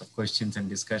 but lots of questions and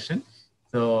discussion.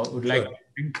 So would like to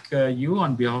thank you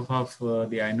on behalf of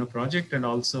the INO project and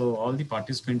also all the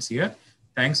participants here.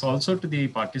 Thanks also to the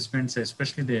participants,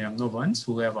 especially the younger ones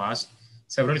who have asked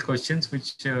several questions,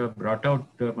 which brought out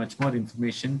much more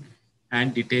information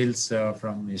and details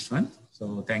from Yashwant.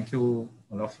 So thank you,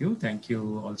 all of you. Thank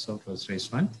you also Professor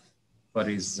Yashwant for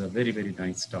his very, very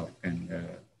nice talk,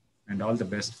 and all the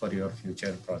best for your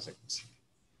future projects.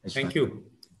 Yashwant. Thank you.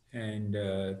 And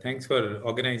thanks for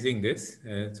organizing this.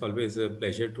 It's always a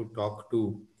pleasure to talk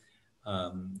to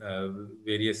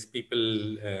various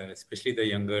people, especially the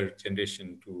younger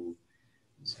generation, to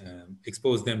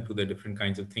expose them to the different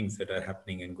kinds of things that are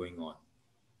happening and going on.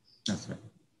 That's right.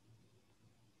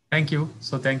 Thank you.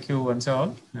 So thank you once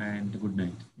all, and good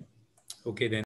night. Okay, then.